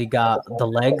definitely got the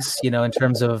legs, in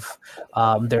terms of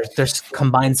there's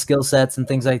combined skill sets and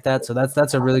things like that. So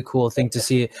that's a really cool thing to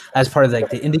see as part of like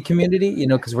the indie community,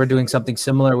 because we're doing something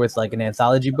similar with like an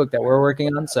anthology book that we're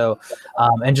working on. So,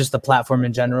 and just the platform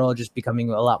in general, just becoming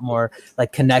a lot more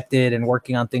like connected and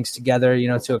working on things together,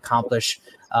 to accomplish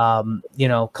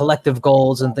collective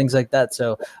goals and things like that.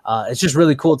 So it's just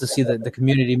really cool to see the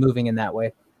community moving in that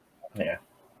way. Yeah.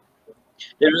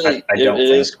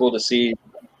 It is cool to see.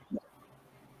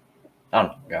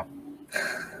 Oh, go.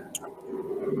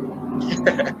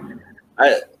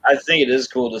 I think it is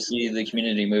cool to see the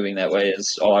community moving that way.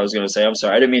 Is all I was going to say. I'm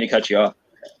sorry, I didn't mean to cut you off.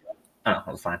 Oh,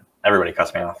 that's fine. Everybody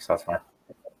cuts me off, so that's fine.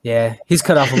 Yeah, he's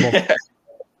cut offable.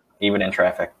 Even in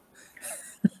traffic.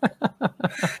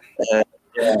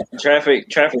 Yeah,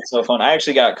 traffic's so fun. I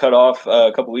actually got cut off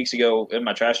a couple weeks ago in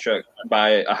my trash truck by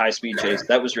a high-speed chase.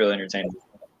 That was really entertaining.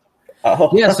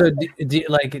 Oh. Yeah, so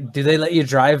do they let you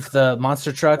drive the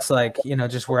monster trucks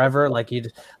just wherever? Like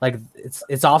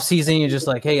it's off season, you're just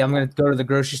like, hey, I'm gonna go to the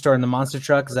grocery store in the monster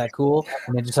truck. Is that cool?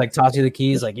 And they just like toss you the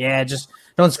keys, like, yeah, just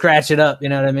don't scratch it up. You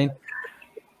know what I mean?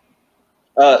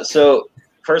 So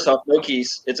first off, no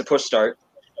keys. It's a push start,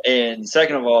 and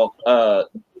second of all,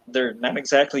 they're not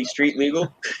exactly street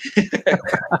legal.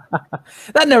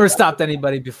 That never stopped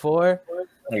anybody before.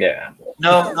 Yeah.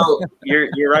 No,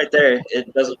 you're right there.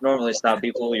 It doesn't normally stop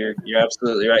people. You're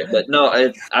absolutely right. But no,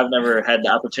 I've never had the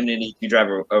opportunity to drive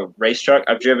a race truck.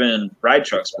 I've driven ride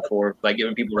trucks before, like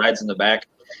giving people rides in the back.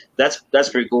 That's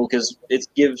pretty cool because it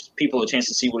gives people a chance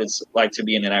to see what it's like to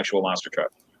be in an actual monster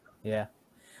truck. Yeah,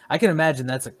 I can imagine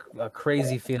that's a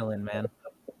crazy feeling, man.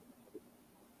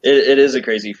 It is a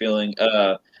crazy feeling.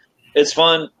 It's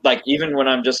fun. Like even when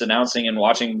I'm just announcing and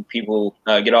watching people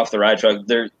get off the ride truck,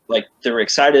 they're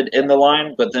excited in the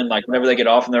line, but then like whenever they get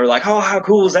off and they're like, "Oh, how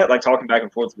cool is that?" Like talking back and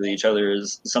forth with each other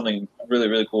is something really,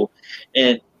 really cool.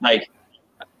 And like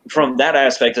from that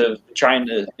aspect of trying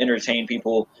to entertain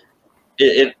people,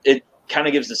 it kind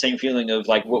of gives the same feeling of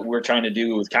like what we're trying to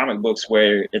do with comic books,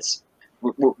 where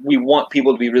we want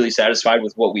people to be really satisfied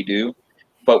with what we do,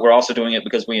 but we're also doing it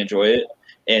because we enjoy it,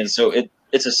 and so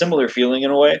it's a similar feeling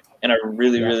in a way, and I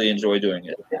really, really enjoy doing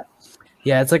it.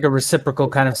 Yeah, it's like a reciprocal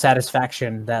kind of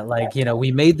satisfaction that like,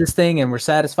 we made this thing and we're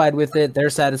satisfied with it.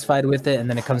 They're satisfied with it. And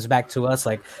then it comes back to us,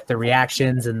 like the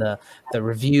reactions and the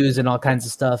reviews and all kinds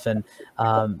of stuff. And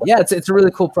it's a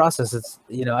really cool process. It's,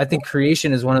 I think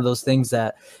creation is one of those things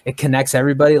that it connects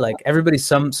everybody. Like everybody's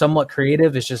somewhat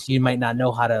creative. It's just, you might not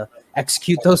know how to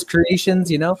execute those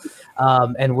creations,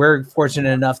 and we're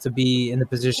fortunate enough to be in the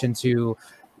position to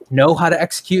know how to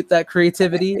execute that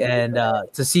creativity, and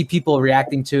to see people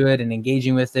reacting to it and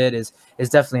engaging with it is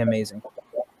definitely amazing.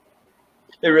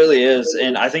 It really is,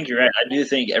 and I think you're right. I do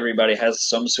think everybody has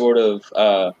some sort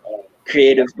of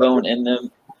creative bone in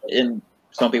them, and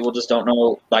some people just don't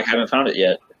know, like haven't found it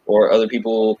yet, or other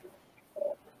people,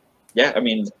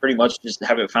 pretty much just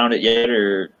haven't found it yet,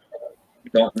 or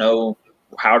don't know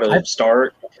how to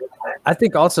start. I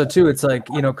think also too, it's like,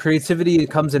 creativity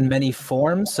comes in many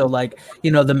forms. So like,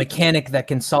 the mechanic that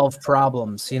can solve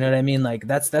problems, you know what I mean? Like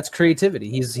that's creativity.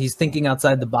 He's thinking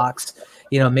outside the box.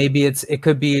 Maybe it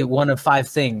could be one of 5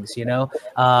 things,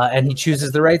 and he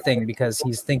chooses the right thing because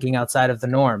he's thinking outside of the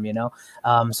norm,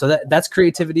 so that's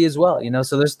creativity as well,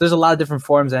 so there's a lot of different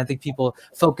forms. And I think people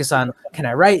focus on, can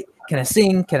I write? Can I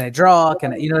sing? Can I draw?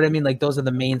 Can I, you know what I mean? Like those are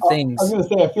the main things. I was going to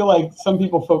say, I feel like some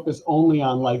people focus only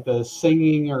on like the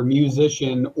singing or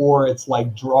musician, or it's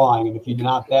like drawing. And if you're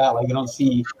not that, like, you don't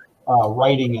see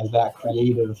writing as that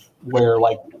creative, where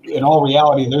like in all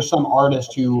reality, there's some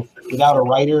artists who without a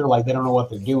writer, like they don't know what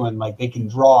they're doing. Like they can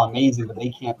draw amazing, but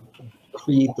they can't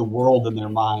create the world in their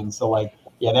mind. So like,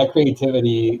 yeah, that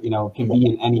creativity, can be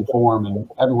in any form, and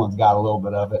everyone's got a little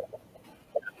bit of it.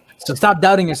 So stop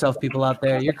doubting yourself, people out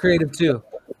there. You're creative too.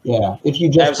 Yeah, if you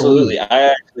just absolutely. believe. I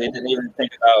actually didn't even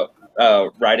think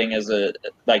about writing as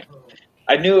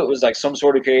I knew it was like some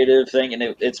sort of creative thing, and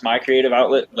it's my creative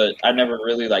outlet, but I never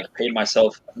really like paid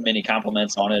myself many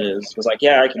compliments on it. It was like,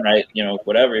 yeah, I can write,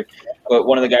 whatever. But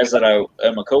one of the guys that I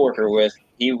am a coworker with,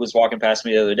 he was walking past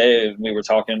me the other day, and we were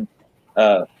talking.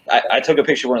 I took a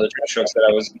picture of one of the trash trucks that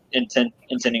I was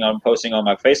intending on posting on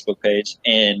my Facebook page,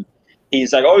 and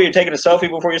he's like, "Oh, you're taking a selfie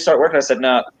before you start working?" I said,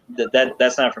 "No,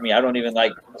 that's not for me. I don't even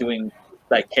like doing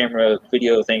like camera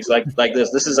video things like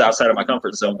this. This is outside of my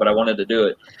comfort zone, but I wanted to do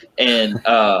it." And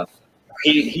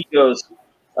he goes,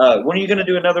 "When are you going to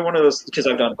do another one of those?" Because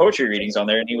I've done poetry readings on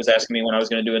there, and he was asking me when I was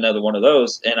going to do another one of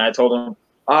those. And I told him,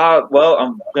 well,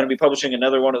 I'm going to be publishing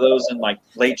another one of those in like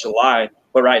late July.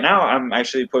 But right now, I'm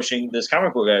actually pushing this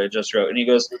comic book I just wrote. And he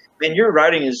goes, man, your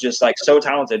writing is just like so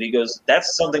talented. He goes,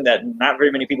 that's something that not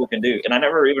very many people can do. And I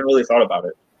never even really thought about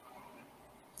it.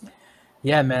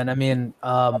 Yeah, man. I mean,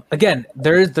 again,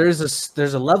 there's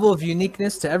a level of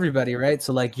uniqueness to everybody, right?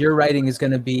 So like your writing is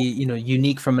going to be, you know,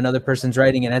 unique from another person's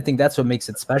writing, and I think that's what makes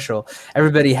it special.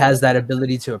 Everybody has that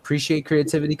ability to appreciate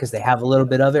creativity because they have a little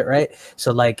bit of it, right?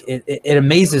 So like it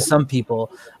amazes some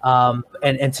people,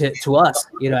 and to us,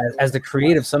 you know, as the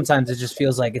creative, sometimes it just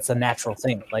feels like it's a natural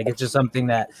thing. Like it's just something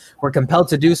that we're compelled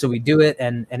to do, so we do it,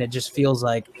 and it just feels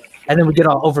like, and then we get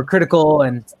all overcritical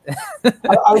and.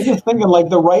 I was just thinking, like,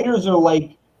 the writers are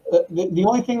like the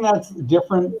only thing that's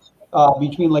different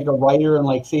between like a writer and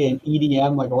like say an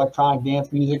EDM, like electronic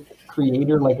dance music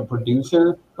creator, like a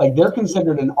producer, like they're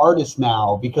considered an artist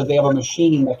now because they have a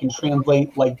machine that can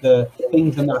translate like the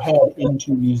things in their head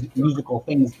into musical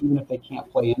things, even if they can't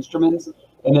play instruments.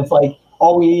 And it's like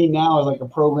all we need now is like a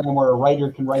program where a writer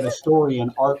can write a story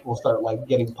and art will start like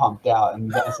getting pumped out,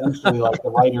 and then essentially like the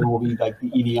writer will be like the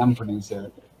EDM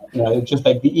producer. You know, it's just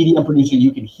like the EDM producer,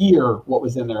 you can hear what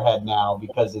was in their head now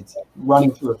because it's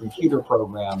running through a computer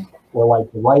program, or like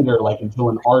the writer, like until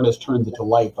an artist turns it to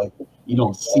life, like you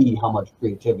don't see how much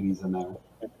creativity is in there.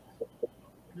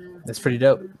 That's pretty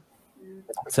dope.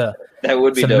 That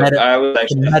would be dope. I was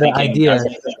actually thinking, idea.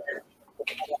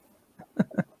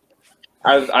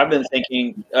 I've been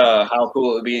thinking how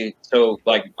cool it would be. So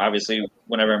like obviously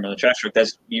whenever I'm in the trash truck,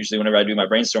 that's usually whenever I do my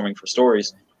brainstorming for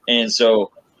stories. And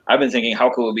so I've been thinking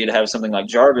how cool it would be to have something like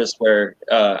Jarvis where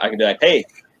I could be like, hey,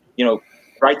 you know,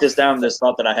 write this down, this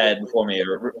thought that I had before me,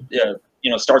 or you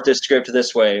know, start this script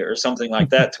this way or something like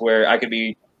that, to where I could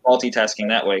be multitasking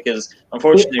that way. Because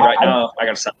unfortunately right now I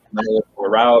got to sign a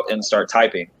route and start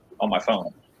typing on my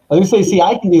phone. I was gonna say, see,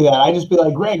 I can do that. I just be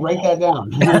like, Greg, write that down.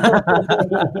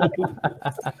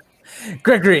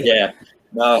 Gregory. Yeah.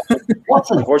 No,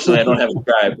 unfortunately I don't have a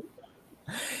scribe.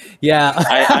 Yeah.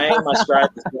 I am my scribe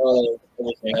as well as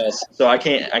everything else. So I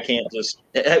can't just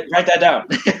write that down.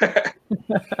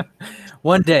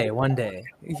 One day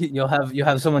you'll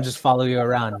have someone just follow you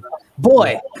around.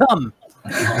 Boy, come.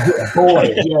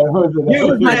 Boy,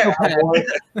 yeah.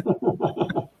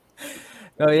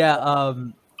 Oh yeah.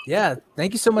 Yeah,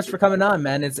 thank you so much for coming on,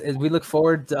 man. We look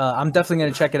forward. I'm definitely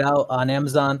going to check it out on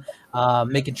Amazon,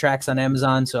 Making Tracks on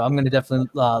Amazon. So I'm going to definitely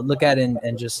look at it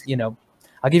and just, you know,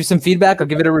 I'll give you some feedback. I'll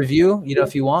give it a review, you know,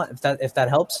 if you want, if that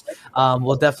helps.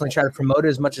 We'll definitely try to promote it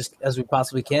as much as we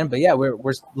possibly can. But yeah, we're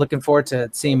looking forward to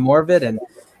seeing more of it and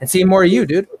seeing more of you,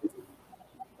 dude.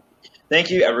 Thank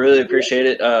you. I really appreciate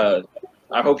it.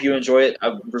 I hope you enjoy it.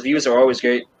 Reviews are always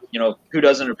great. You know, who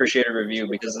doesn't appreciate a review?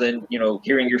 Because then, you know,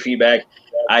 hearing your feedback,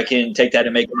 I can take that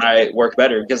and make my work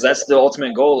better, because that's the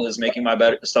ultimate goal, is making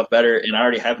my stuff better. And I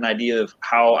already have an idea of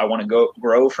how I want to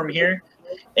grow from here.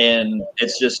 And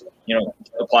it's just, you know,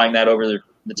 applying that over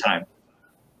the time.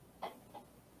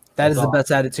 That is the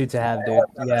best attitude to have, dude.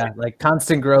 Yeah, like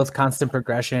constant growth, constant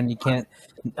progression. You can't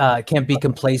be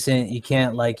complacent. You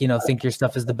can't, like, you know, think your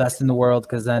stuff is the best in the world,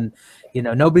 because then, you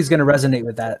know, nobody's going to resonate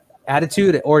with that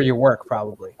attitude or your work,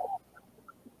 probably.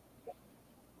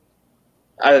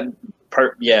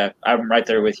 Yeah, I'm right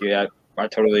there with you. I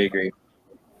totally agree.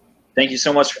 Thank you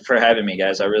so much for having me,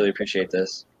 guys. I really appreciate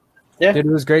this. Yeah, dude,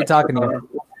 it was great talking to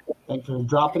you. Thanks for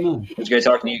dropping in. It was great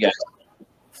talking to you guys.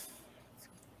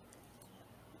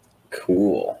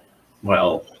 Cool.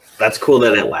 Well, that's cool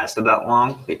that it lasted that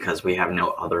long, because we have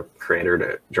no other creator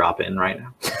to drop in right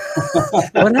now.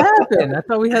 What happened? I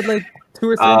thought we had like 2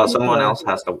 or 3. Someone else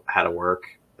had to work.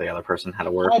 The other person had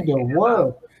to work. Had to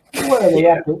work. What, they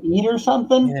have to eat or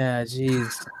something? Yeah,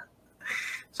 jeez.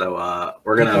 So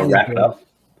we're gonna wrap it up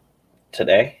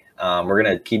today. We're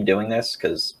gonna keep doing this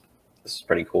because this is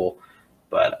pretty cool.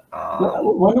 But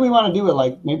when do we want to do it?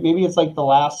 Like maybe it's like the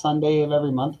last Sunday of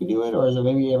every month we do it, or is it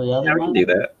maybe every other month? We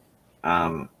can do that.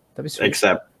 That'd be sweet.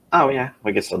 Except,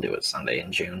 we could still do it Sunday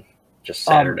in June. Just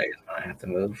Saturday is when I have to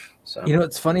move. So you know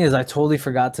what's funny is I totally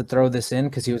forgot to throw this in,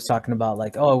 because he was talking about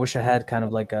like, oh, I wish I had kind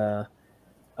of like a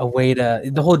way to,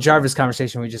 the whole Jarvis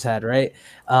conversation we just had, right?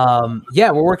 Yeah,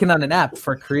 we're working on an app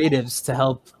for creatives to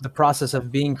help the process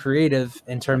of being creative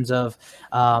in terms of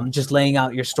just laying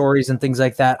out your stories and things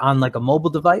like that on like a mobile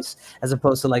device, as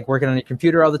opposed to like working on your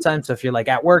computer all the time. So if you're like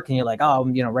at work and you're like, oh,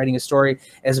 I'm, you know, writing a story,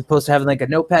 as opposed to having like a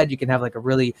notepad, you can have like a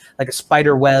really like a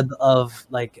spider web of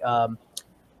like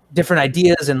different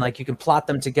ideas, and like you can plot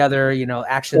them together, you know,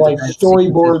 actions. Like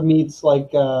storyboard meets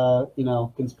like, you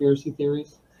know, conspiracy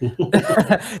theories.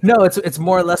 No, it's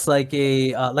more or less like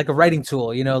a writing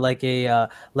tool, you know, like a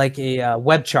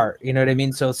web chart, you know what I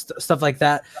mean? So stuff like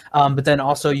that. But then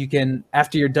also you can,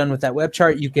 after you're done with that web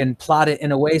chart, you can plot it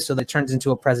in a way so that it turns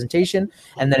into a presentation.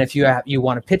 And then if you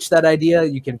want to pitch that idea,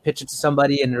 you can pitch it to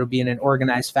somebody, and it'll be in an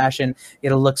organized fashion.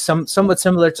 It'll look somewhat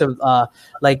similar to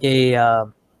like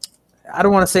a I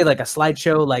don't want to say like a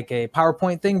slideshow, like a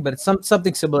PowerPoint thing, but it's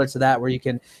something similar to that, where you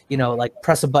can, you know, like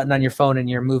press a button on your phone and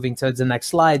you're moving towards the next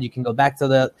slide. You can go back to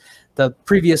the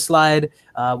previous slide.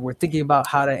 We're thinking about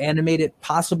how to animate it.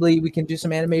 Possibly we can do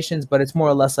some animations, but it's more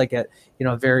or less like a, you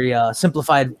know, very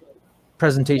simplified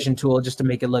presentation tool, just to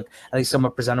make it look at least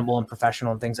somewhat presentable and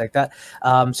professional and things like that.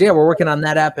 So yeah, we're working on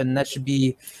that app, and that should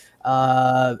be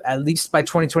at least by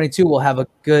 2022 we'll have a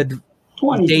good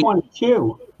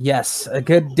 2022. date. Yes, a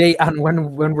good date on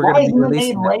when we're going to be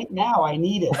releasing it right now. I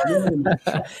need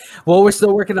it. Well, we're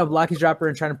still working on Blocky Dropper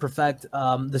and trying to perfect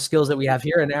the skills that we have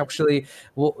here. And actually,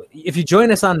 if you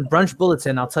join us on Brunch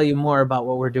Bulletin, I'll tell you more about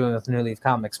what we're doing with New Leaf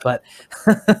Comics. But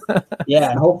yeah,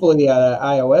 and hopefully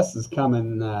iOS is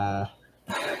coming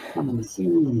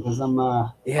soon, because I'm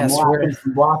lacking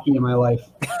some Blocky in my life.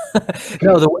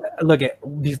 No,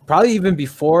 probably even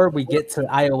before we get to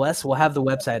iOS, we'll have the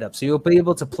website up, so you'll be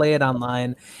able to play it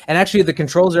online. And actually, the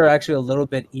controls are actually a little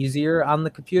bit easier on the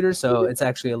computer, so it's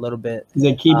actually a little bit. Is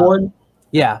it keyboard?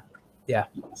 Yeah.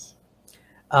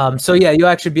 So yeah, you'll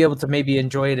actually be able to maybe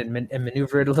enjoy it and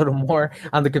maneuver it a little more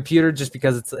on the computer, just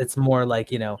because it's more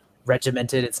like, you know,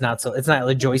 regimented. It's not like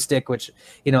a joystick, which,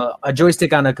 you know, a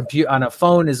joystick on a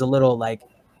phone is a little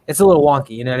wonky,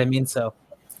 you know what I mean? So,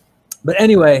 but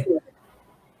anyway,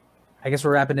 I guess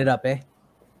we're wrapping it up, eh?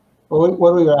 What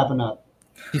are we wrapping up?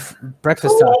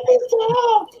 Breakfast time.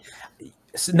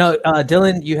 So, no,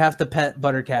 Dylan, you have to pet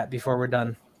Buttercat before we're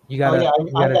done. You gotta.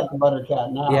 I got the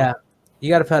Buttercat now. Yeah, you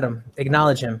gotta pet him.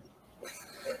 Acknowledge him.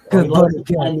 He likes to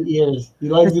be behind the ears.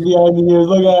 Look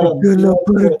at him. Good luck,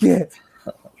 Buttercat.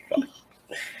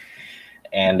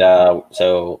 And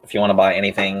so if you want to buy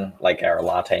anything like our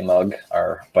latte mug,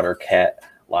 our Buttercat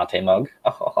latte mug.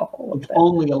 It's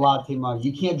only a latte mug.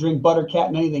 You can't drink Buttercat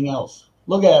and anything else.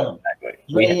 Look at him.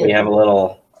 Exactly. We have a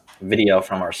little video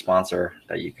from our sponsor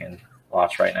that you can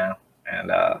watch right now,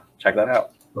 and check that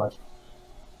out. Right.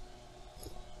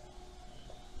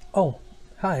 Oh,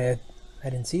 hi, Ed. I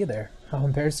didn't see you there. How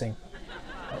embarrassing.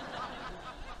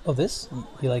 Oh, this?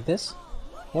 You like this?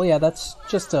 Well, yeah, that's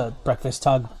just a Breakfast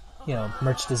Talk, you know,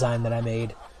 merch design that I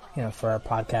made, you know, for our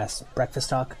podcast, Breakfast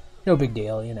Talk. No big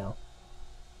deal, you know.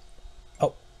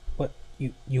 Oh, what?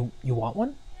 You want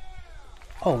one?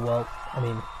 Oh, well, I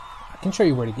mean, I can show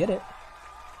you where to get it.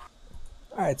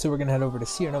 All right, so we're going to head over to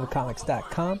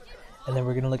SierraNovaComics.com, and then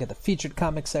we're going to look at the featured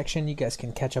comics section. You guys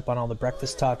can catch up on all the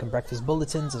Breakfast Talk and Breakfast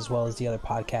Bulletins, as well as the other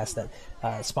podcasts that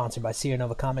are sponsored by Sierra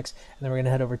Nova Comics. And then we're going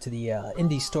to head over to the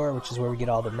Indie Store, which is where we get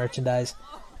all the merchandise.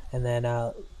 And then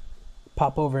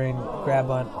pop over and grab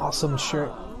an awesome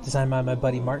shirt designed by my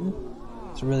buddy Martin.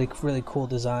 It's a really, really cool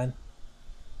design.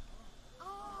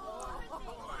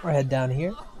 Or head down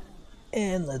here,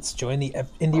 and let's join the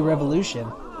Indie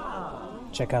Revolution.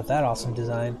 Check out that awesome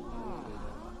design.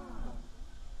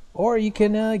 Or you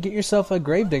can get yourself a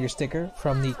Gravedigger sticker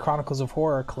from the Chronicles of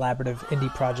Horror collaborative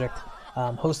indie project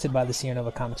hosted by the Sierra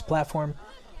Nova Comics platform.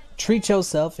 Treat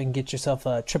yourself and get yourself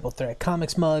a Triple Threat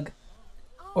Comics mug.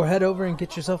 Or head over and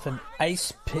get yourself an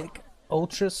Ice Pick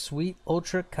Ultra Sweet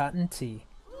Ultra Cotton Tea.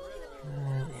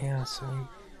 Yeah, so you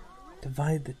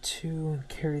divide the 2 and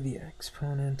carry the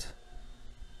exponent.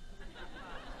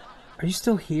 Are you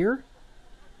still here?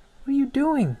 What are you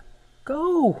doing?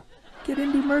 Go! Get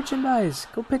indie merchandise.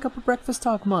 Go pick up a Breakfast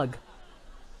Talk mug.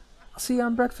 I'll see you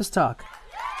on Breakfast Talk.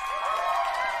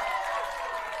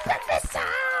 Breakfast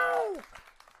Talk!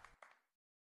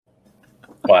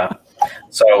 Wow.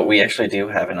 So we actually do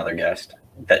have another guest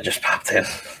that just popped in.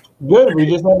 Good. We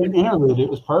just had an interlude. It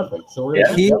was perfect. So we're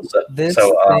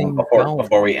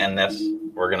before we end this,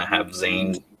 we're gonna have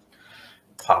Zane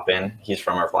pop in. He's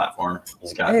from our platform.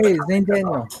 He's got Zane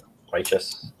Daniel.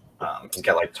 Righteous. He's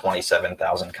got like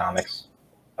 27,000 comics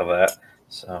of that.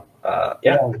 So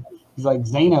yeah. He's like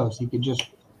Xanos. He could just.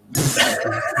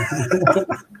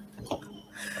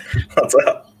 What's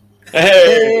up?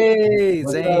 Hey,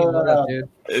 Zane. What up, dude?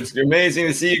 It's amazing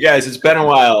to see you guys. It's been a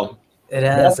while. It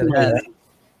has. It has. I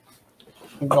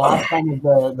think the last time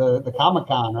was the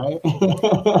Comic-Con, right?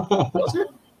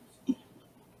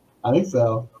 I think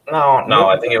so. No,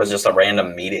 I think it was just a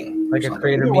random meeting. Like a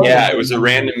creator meeting. Yeah, it was a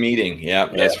random meeting. Yeah,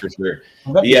 that's for sure.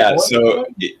 Yeah, so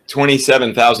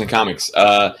 27,000 comics.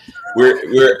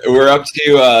 We're up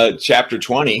to chapter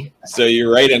 20, so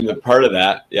you're right in the part of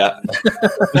that. Yeah.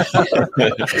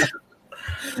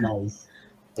 Nice.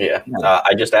 Yeah,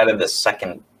 I just added the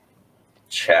second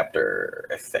chapter.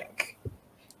 I think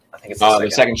it's the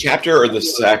second chapter or the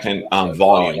second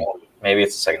volume. Maybe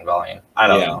it's the second volume. I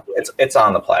don't know. It's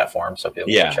on the platform, so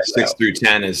people can check 6 through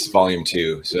 10 is volume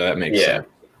 2, so that makes sense.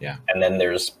 Yeah, and then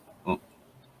there's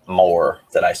more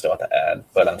that I still have to add,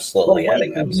 but I'm slowly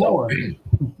adding them. So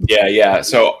yeah.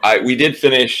 So we did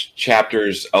finish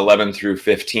chapters 11 through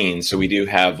 15, so we do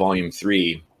have volume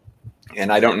 3.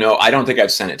 And I don't know. I don't think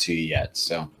I've sent it to you yet,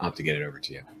 so I'll have to get it over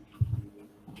to you.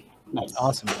 Nice.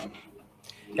 Awesome.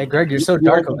 Hey, Greg, you're so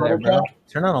dark over there, bro.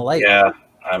 Turn on a light. Yeah,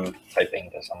 I'm typing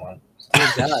to someone.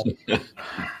 Oh, God.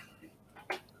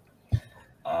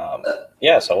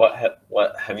 Yeah. So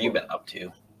what have you been up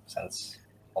to since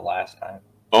the last time?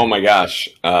 Oh my gosh,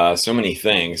 so many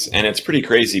things, and it's pretty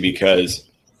crazy because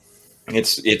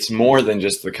it's more than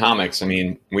just the comics. I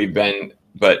mean, we've been,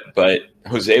 but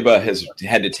Joseba has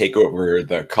had to take over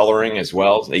the coloring as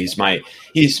well. He's my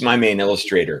main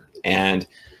illustrator, and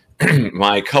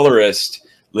my colorist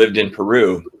lived in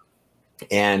Peru,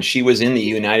 and she was in the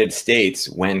United States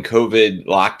when COVID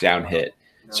lockdown hit,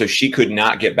 so she could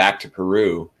not get back to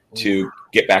Peru to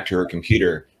get back to her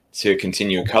computer to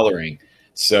continue coloring.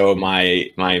 So my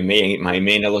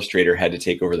main illustrator had to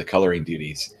take over the coloring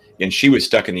duties, and she was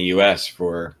stuck in the U.S.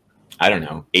 for, I don't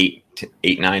know,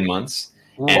 9 months,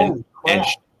 and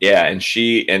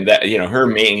that, you know, her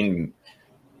main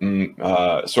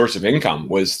source of income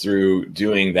was through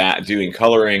doing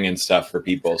coloring and stuff for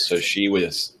people. So she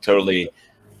was totally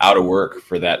out of work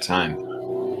for that time.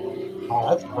 Oh,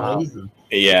 that's crazy.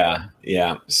 Yeah.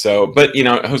 So, but you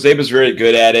know, Joseba's very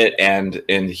good at it, and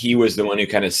he was the one who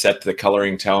kind of set the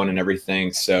coloring tone and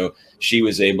everything. So she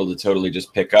was able to totally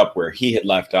just pick up where he had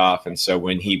left off, and so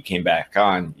when he came back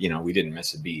on, you know, we didn't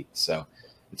miss a beat. So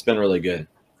it's been really good.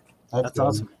 That's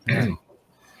awesome. Yeah.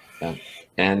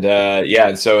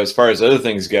 And so as far as other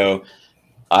things go,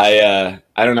 I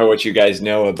don't know what you guys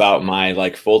know about my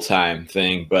like full-time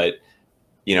thing, but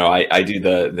you know, I do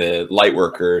the light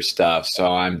worker stuff. So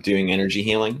I'm doing energy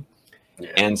healing. Yeah.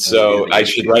 And so I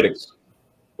should write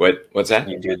what's that?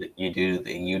 You do the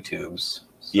YouTubes. So.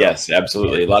 Yes,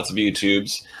 absolutely. Lots of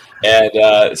YouTubes.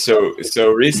 And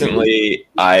so recently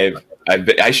I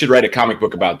should write a comic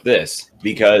book about this,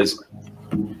 because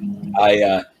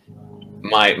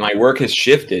my work has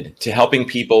shifted to helping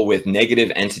people with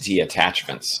negative entity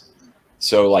attachments.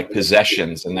 So like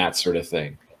possessions and that sort of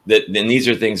thing. Then these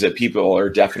are things that people are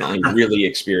definitely really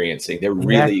experiencing. They're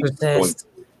really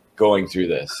going through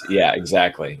this. Yeah,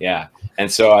 exactly. Yeah.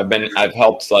 And so I've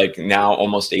helped like now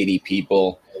almost 80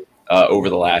 people over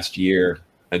the last year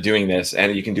doing this,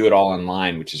 and you can do it all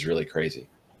online, which is really crazy.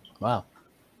 Wow.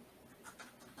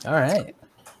 All right.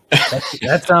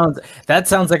 That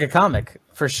sounds like a comic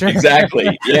for sure.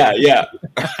 Exactly. Yeah.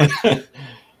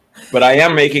 But I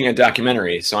am making a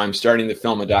documentary, so I'm starting to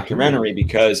film a documentary,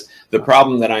 because the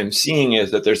problem that I'm seeing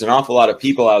is that there's an awful lot of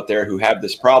people out there who have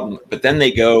this problem, but then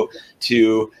they go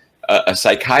to a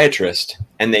psychiatrist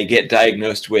and they get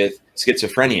diagnosed with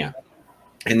schizophrenia.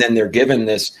 And then they're given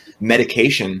this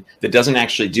medication that doesn't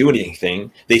actually do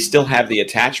anything. They still have the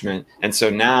attachment, and so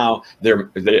now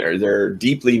they're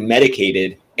deeply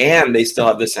medicated, and they still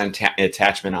have this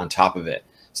attachment on top of it.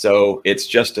 So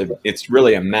it's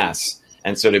really a mess.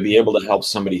 And so to be able to help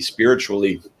somebody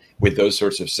spiritually with those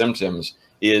sorts of symptoms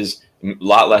is a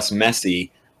lot less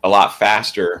messy, a lot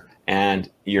faster, and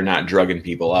you're not drugging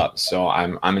people up. So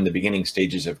I'm in the beginning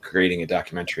stages of creating a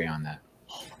documentary on that.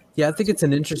 Yeah, I think it's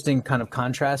an interesting kind of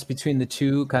contrast between the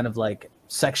two kind of like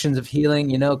sections of healing,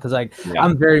 you know, because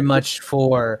I'm very much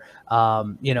for,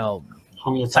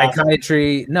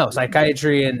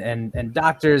 psychiatry and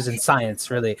doctors and science,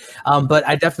 really. But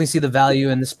I definitely see the value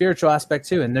in the spiritual aspect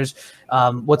too. And there's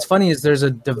what's funny is there's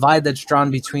a divide that's drawn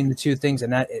between the two things,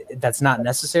 and that's not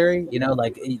necessary. You know,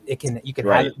 like you can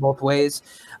have it both ways.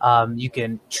 You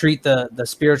can treat the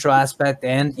spiritual aspect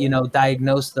and, you know,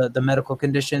 diagnose the medical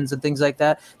conditions and things like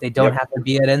that. They don't have to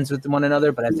be at ends with one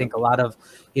another. But I think a lot of,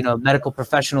 you know, medical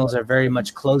professionals are very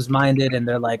much closed-minded, and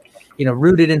they're like, you know,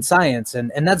 rooted in science.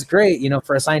 And that's great, you know,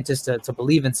 for a scientist to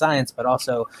believe in science. But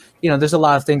also, you know, there's a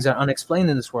lot of things that are unexplained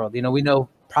in this world. You know, we know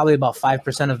probably about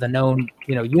 5% of the known,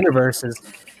 you know, universe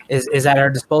is at our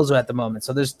disposal at the moment.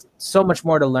 So there's so much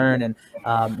more to learn. And,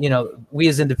 you know, we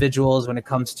as individuals, when it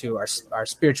comes to our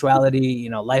spirituality, you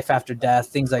know, life after death,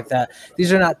 things like that,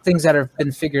 these are not things that have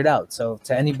been figured out. So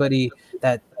to anybody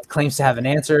that claims to have an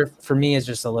answer, for me, is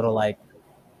just a little like,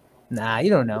 nah, you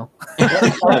don't know.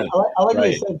 I like what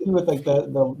you said too, with like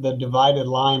the divided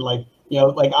line. Like you know,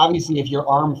 like obviously if your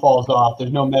arm falls off,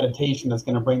 there's no meditation that's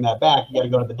going to bring that back. You got to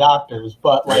go to the doctors.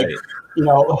 But like, Right. you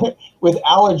know, with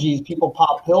allergies, people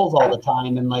pop pills all the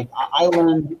time. And like, I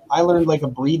learned like a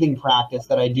breathing practice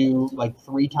that I do like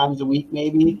 3 times a week,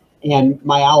 maybe. And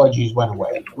my allergies went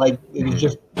away. Like it was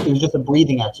just a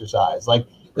breathing exercise. Like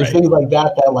there's Right. things like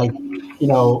that like, you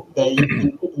know, that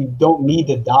you don't need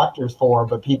the doctors for,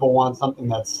 but people want something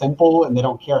that's simple and they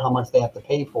don't care how much they have to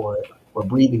pay for it. Where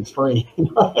breathing's free.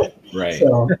 Right.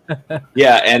 So,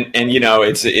 Yeah, and you know,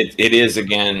 it is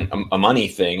again a money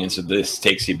thing, and so this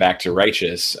takes you back to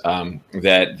Righteous. And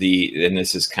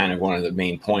this is kind of one of the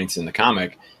main points in the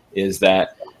comic, is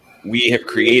that we have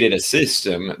created a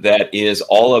system that is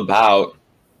all about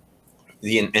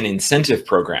an incentive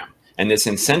program. And this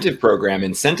incentive program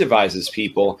incentivizes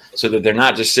people so that they're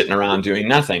not just sitting around doing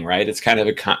nothing, right? It's kind of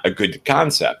a good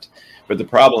concept. But the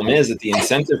problem is that the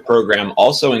incentive program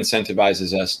also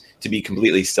incentivizes us to be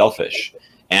completely selfish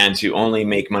and to only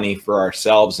make money for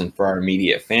ourselves and for our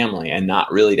immediate family, and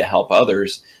not really to help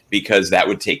others, because that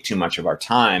would take too much of our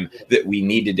time that we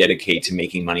need to dedicate to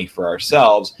making money for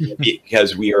ourselves,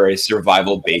 because we are a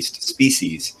survival-based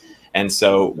species. And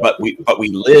so, but we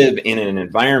live in an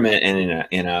environment and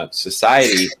in a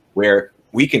society where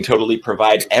we can totally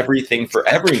provide everything for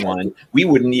everyone. We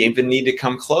wouldn't even need to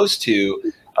come close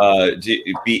to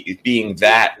being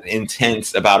that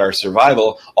intense about our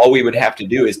survival. All we would have to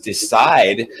do is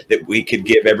decide that we could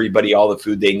give everybody all the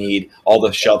food they need, all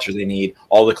the shelter they need,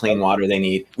 all the clean water they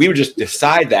need. We would just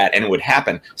decide that, and it would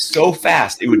happen so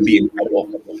fast. It would be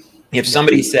incredible. If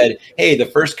somebody said, hey, the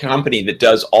first company that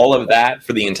does all of that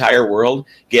for the entire world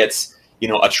gets, you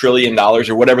know, $1 trillion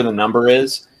or whatever the number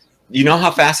is, you know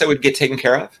how fast that would get taken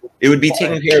care of? It would be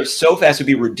taken care of so fast, it would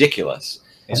be ridiculous.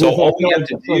 So all we have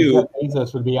to do,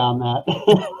 Bezos would be on that.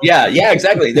 yeah,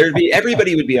 exactly.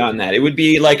 Everybody would be on that. It would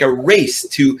be like a race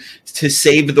to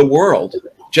save the world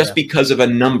just because of a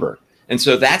number. And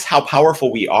so that's how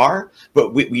powerful we are.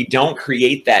 But we don't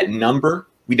create that number.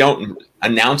 We don't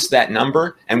announce that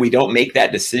number, and we don't make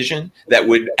that decision that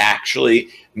would actually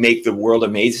make the world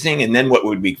amazing. And then what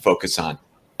would we focus on?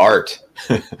 Art,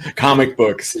 comic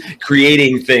books,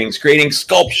 creating things, creating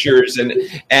sculptures,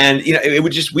 and you know,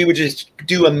 we would just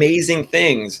do amazing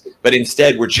things. But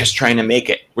instead, we're just trying to make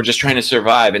it. We're just trying to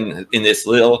survive in this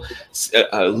little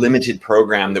limited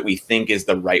program that we think is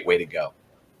the right way to go.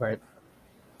 Right.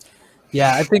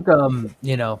 Yeah, I think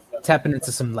you know, tapping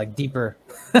into some like deeper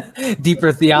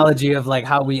theology of like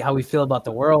how we feel about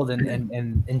the world and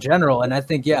in general. And I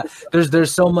think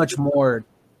there's so much more.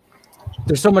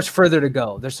 There's so much further to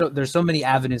go. There's so many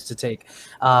avenues to take.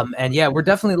 And we're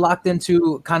definitely locked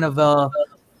into kind of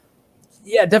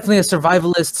definitely a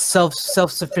survivalist,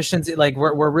 self-sufficiency. Like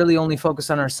we're really only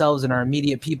focused on ourselves and our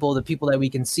immediate people, the people that we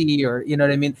can see, or you know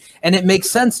what I mean. And it makes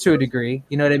sense to a degree,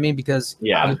 you know what I mean, because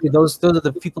obviously those are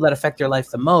the people that affect your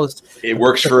life the most. It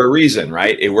works for a reason,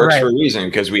 right? It works for a reason,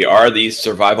 because we are these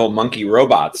survival monkey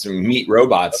robots, meat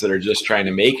robots that are just trying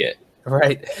to make it.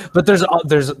 Right, but there's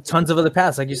tons of other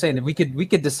paths, like you're saying, that we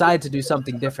could decide to do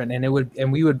something different,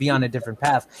 and we would be on a different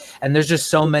path. And there's just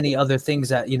so many other things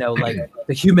that, you know, like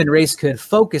the human race could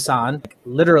focus on,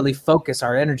 literally focus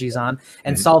our energies on,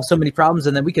 and solve so many problems,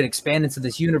 and then we could expand into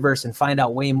this universe and find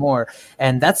out way more.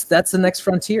 And that's the next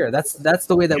frontier. That's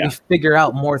the way that we figure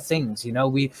out more things. You know,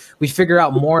 we figure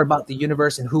out more about the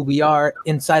universe and who we are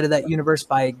inside of that universe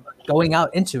by going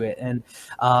out into it, and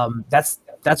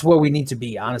that's where we need to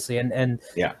be, honestly. And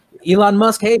Elon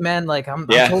Musk, hey man, like I'm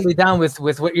totally down with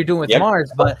what you're doing with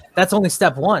Mars, but that's only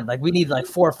step one. Like we need like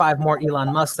 4 or 5 more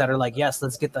Elon Musks that are like, yes,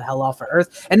 let's get the hell off of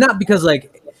Earth. And not because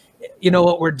like, you know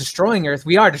what, we're destroying Earth.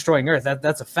 We are destroying Earth.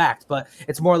 That's a fact. But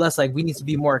it's more or less like we need to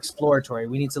be more exploratory.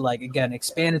 We need to like, again,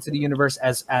 expand into the universe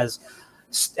as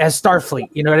Starfleet,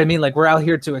 you know what I mean? Like we're out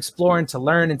here to explore and to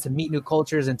learn and to meet new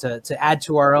cultures and to add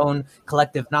to our own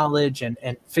collective knowledge and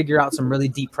figure out some really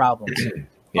deep problems.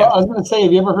 Well, I was going to say,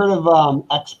 have you ever heard of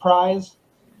X Prize?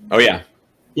 Oh yeah.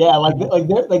 Yeah,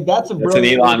 like that's an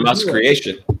Elon Musk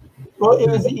creation. Well, it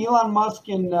was Elon Musk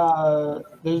and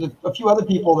there's a few other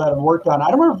people that have worked on it.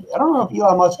 I don't know if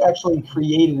Elon Musk actually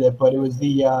created it, but it was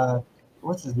the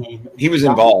what's his name? He was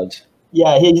involved.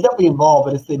 Yeah, he's definitely involved,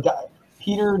 but it's the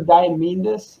Peter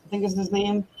Diamandis, I think is his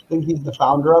name. I think he's the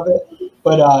founder of it.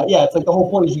 But it's like the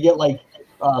whole point is you get like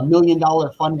 $1 million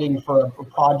funding for a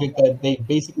project that they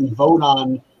basically vote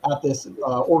on at this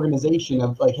organization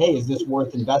of like, hey, is this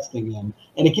worth investing in?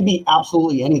 And it could be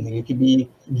absolutely anything. It could be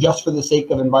just for the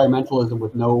sake of environmentalism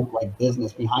with no like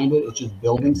business behind it. It's just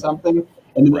building something.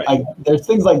 And there's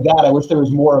things like that. I wish there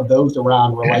was more of those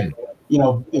around where like,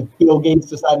 if Bill Gates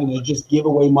decided to just give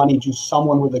away money to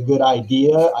someone with a good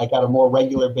idea, like at a more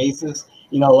regular basis,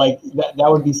 like that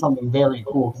would be something very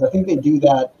cool. Because I think they do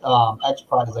that X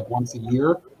Prize like once a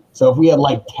year. So if we had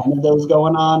like 10 of those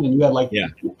going on, and you had like,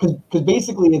 because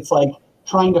basically it's like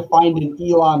trying to find an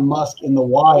Elon Musk in the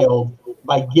wild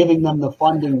by giving them the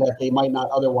funding that they might not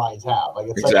otherwise have. Like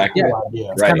it's exactly. Such a cool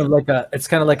idea. It's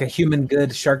kind of like a human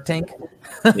good Shark Tank.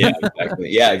 Yeah, exactly.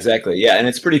 Yeah, exactly. Yeah, and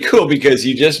it's pretty cool because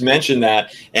you just mentioned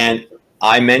that, and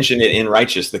I mentioned it in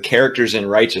Righteous. The characters in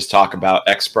Righteous talk about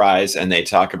X Prize, and they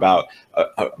talk about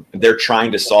they're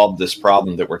trying to solve this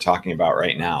problem that we're talking about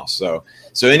right now. So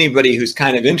anybody who's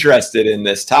kind of interested in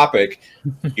this topic,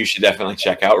 you should definitely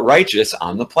check out Righteous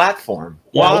on the platform.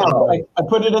 Yeah, wow. I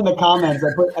put it in the comments.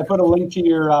 I put a link to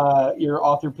your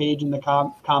author page in the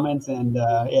comments, and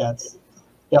it's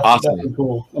definitely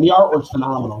cool. And the artwork's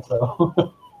phenomenal.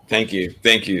 So. Thank you.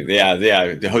 Yeah.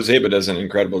 Joseba does an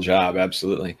incredible job.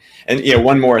 Absolutely. And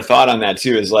one more thought on that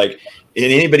too is like,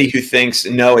 anybody who thinks,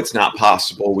 no, it's not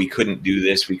possible, we couldn't do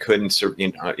this, we couldn't serve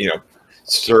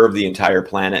the entire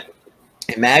planet.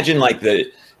 Imagine like the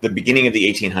beginning of the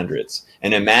 1800s,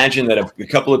 and imagine that a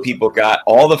couple of people got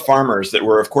all the farmers that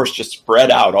were, of course, just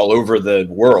spread out all over the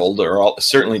world, or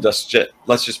certainly let's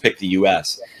just pick the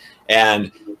U.S.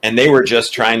 And they were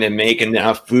just trying to make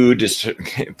enough food to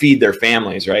feed their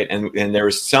families, right? And there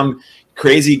was some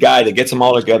crazy guy that gets them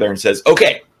all together and says,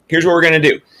 okay, here's what we're going to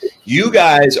do. You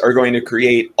guys are going to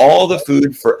create all the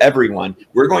food for everyone.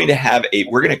 We're going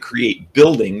to create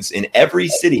buildings in every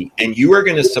city, and you are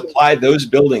going to supply those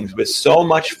buildings with so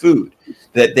much food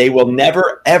that they will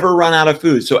never, ever run out of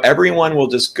food. So everyone will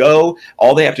just go.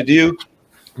 All they have to do,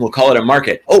 we'll call it a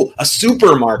market. Oh, a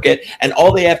supermarket. And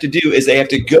all they have to do is they have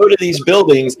to go to these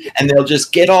buildings, and they'll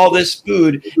just get all this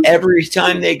food every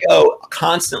time they go,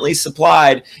 constantly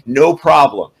supplied, no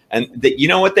problem. And you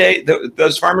know what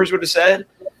those farmers would have said?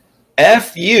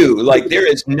 F you. Like, there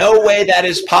is no way that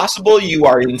is possible. You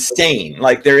are insane.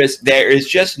 Like, there is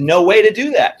just no way to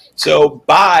do that. So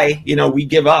bye, we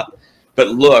give up. But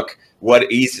look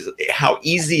how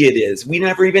easy it is. We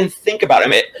never even think about it. I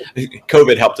mean,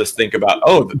 COVID helped us think about,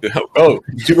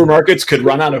 supermarkets could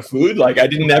run out of food. Like, I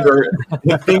didn't ever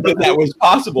think that was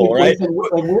possible, right? Like,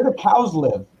 where do cows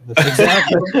live?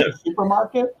 The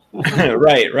supermarket?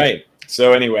 Right.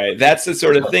 So anyway, that's the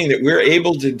sort of thing that we're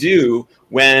able to do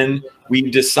when we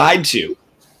decide to.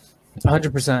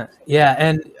 100%. Yeah.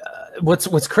 And what's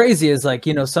crazy is like,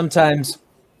 sometimes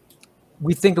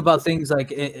we think about things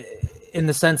like in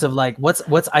the sense of like,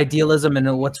 what's idealism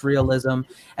and what's realism.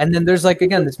 And then there's like,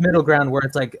 again, this middle ground where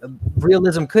it's like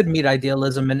realism could meet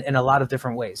idealism in a lot of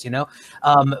different ways, and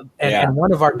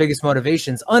one of our biggest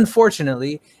motivations,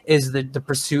 unfortunately, is the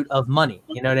pursuit of money.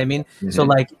 You know what I mean? Mm-hmm. So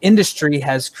like industry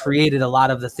has created a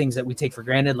lot of the things that we take for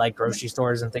granted, like grocery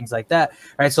stores and things like that.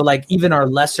 Right. So like even our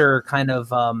lesser kind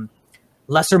of,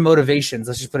 lesser motivations,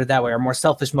 let's just put it that way, or more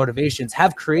selfish motivations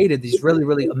have created these really,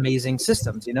 really amazing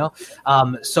systems,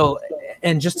 So,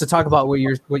 and just to talk about what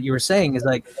you were saying is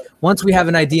like, once we have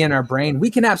an idea in our brain, we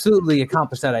can absolutely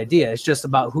accomplish that idea. It's just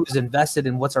about who's invested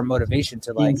and what's our motivation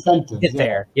to like get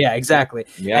there. Yeah, exactly.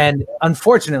 Yeah. And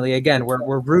unfortunately, again,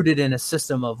 we're rooted in a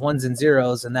system of ones and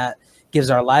zeros, and that gives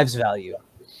our lives value.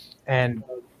 And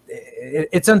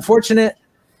it's unfortunate.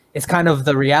 It's kind of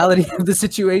the reality of the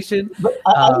situation. But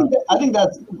I think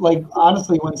that's like,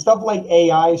 honestly, when stuff like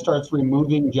AI starts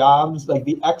removing jobs, like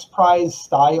the X Prize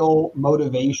style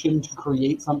motivation to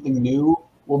create something new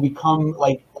will become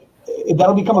like,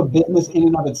 that'll become a business in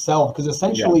and of itself. Because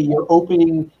essentially you're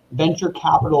opening venture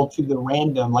capital to the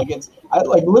random. Like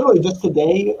like literally just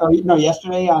today, or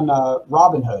yesterday on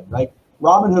Robinhood, right?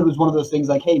 Robinhood was one of those things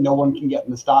like, hey, no one can get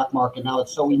in the stock market. Now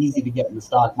it's so easy to get in the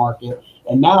stock market.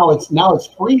 And now it's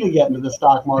free to get into the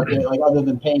stock market, like other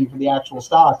than paying for the actual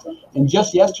stocks. And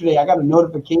just yesterday, I got a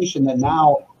notification that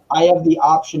now I have the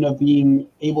option of being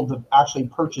able to actually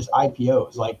purchase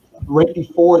IPOs, like right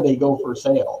before they go for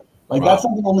sale. Like that's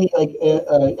something only like,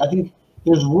 I think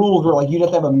there's rules where like you'd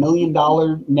have to have $1 million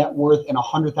net worth and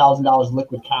 $100,000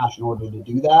 liquid cash in order to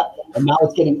do that. And now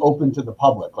it's getting open to the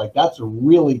public. Like that's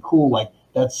really cool. Like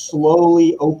that's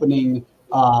slowly opening,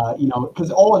 because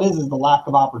all it is the lack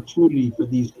of opportunity for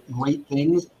these great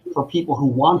things for people who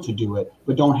want to do it,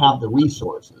 but don't have the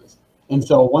resources. And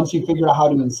so once you figure out how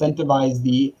to incentivize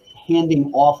the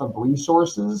handing off of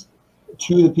resources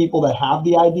to the people that have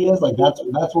the ideas, like that's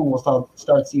when we'll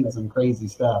start seeing some crazy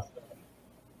stuff.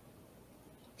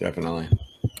 Definitely.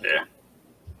 Yeah.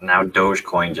 Now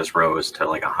Dogecoin just rose to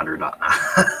like $100.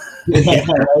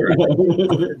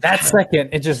 That second,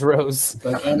 it just rose.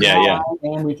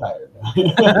 And retired.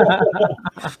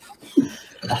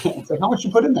 It's like, how much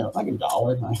you put in there? Like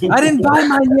 $1. I didn't buy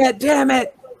mine yet. Damn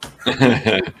it.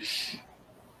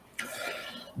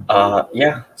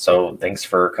 Yeah. So thanks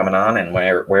for coming on. And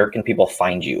where can people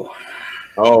find you?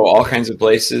 Oh, all kinds of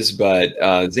places, but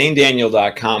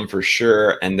ZaneDaniel.com for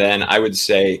sure. And then I would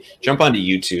say jump onto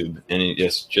YouTube and you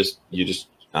just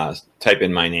type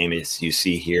in my name as you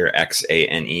see here,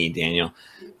 XANE Daniel.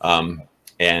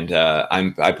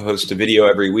 I post a video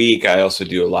every week. I also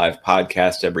do a live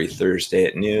podcast every Thursday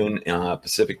at noon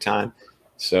Pacific time.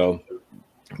 So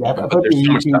yeah, put your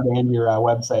YouTube and your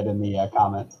website in the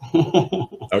comments.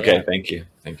 Okay, Yeah. thank you.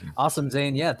 Awesome,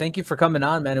 Zane. Yeah, thank you for coming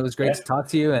on, man. It was great to talk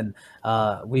to you, and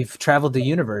we've traveled the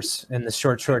universe in this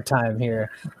short time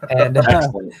here, and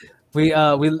we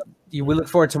look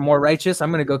forward to more Righteous.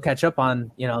 I'm going to go catch up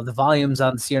on the volumes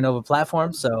on the Sierra Nova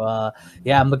platform. So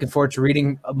yeah, I'm looking forward to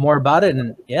reading more about it,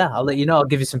 and yeah, I'll let you know. I'll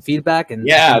give you some feedback. And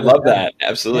yeah, I love that.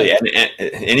 Absolutely. Yeah.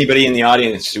 And anybody in the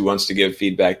audience who wants to give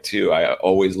feedback too, I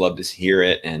always love to hear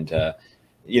it, and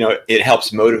it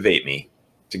helps motivate me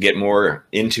to get more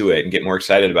into it and get more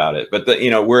excited about it. But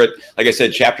we're at, like I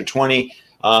said, chapter 20.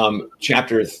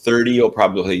 Chapter 30 will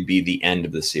probably be the end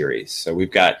of the series. So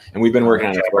we've been working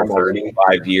on it for almost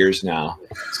 5 years now.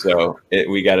 So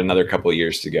we got another couple of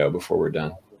years to go before we're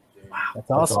done.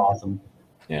 That's awesome.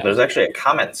 Yeah. There's actually a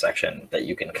comment section that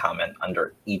you can comment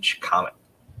under each comment.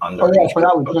 Oh yeah, I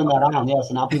forgot we turned that on. Yeah,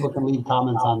 so now people can leave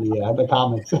comments on the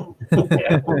comments.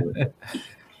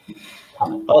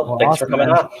 Well, thanks for coming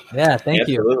on. Yeah, thank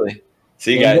you. Absolutely.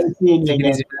 See you guys. Take it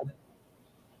easy.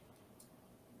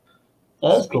 Yeah,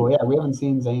 that's cool. Yeah, we haven't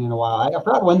seen Zane in a while. I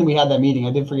forgot when we had that meeting.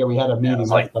 I did forget we had a meeting. It was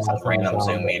like That's the last a time I random saw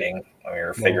Zoom him. meeting when we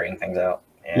were figuring things out.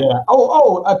 Yeah.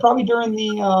 Oh, probably during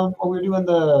the when we were doing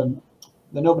the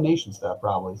Nova Nation stuff,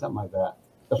 probably something like that.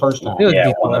 The first time. It was Yeah,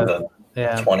 before. one of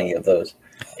the 20 of those.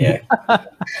 Yeah.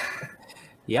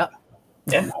 Yep.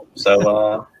 Yeah.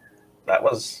 So that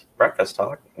was Breakfast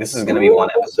Talk. This is going to be one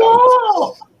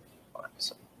episode.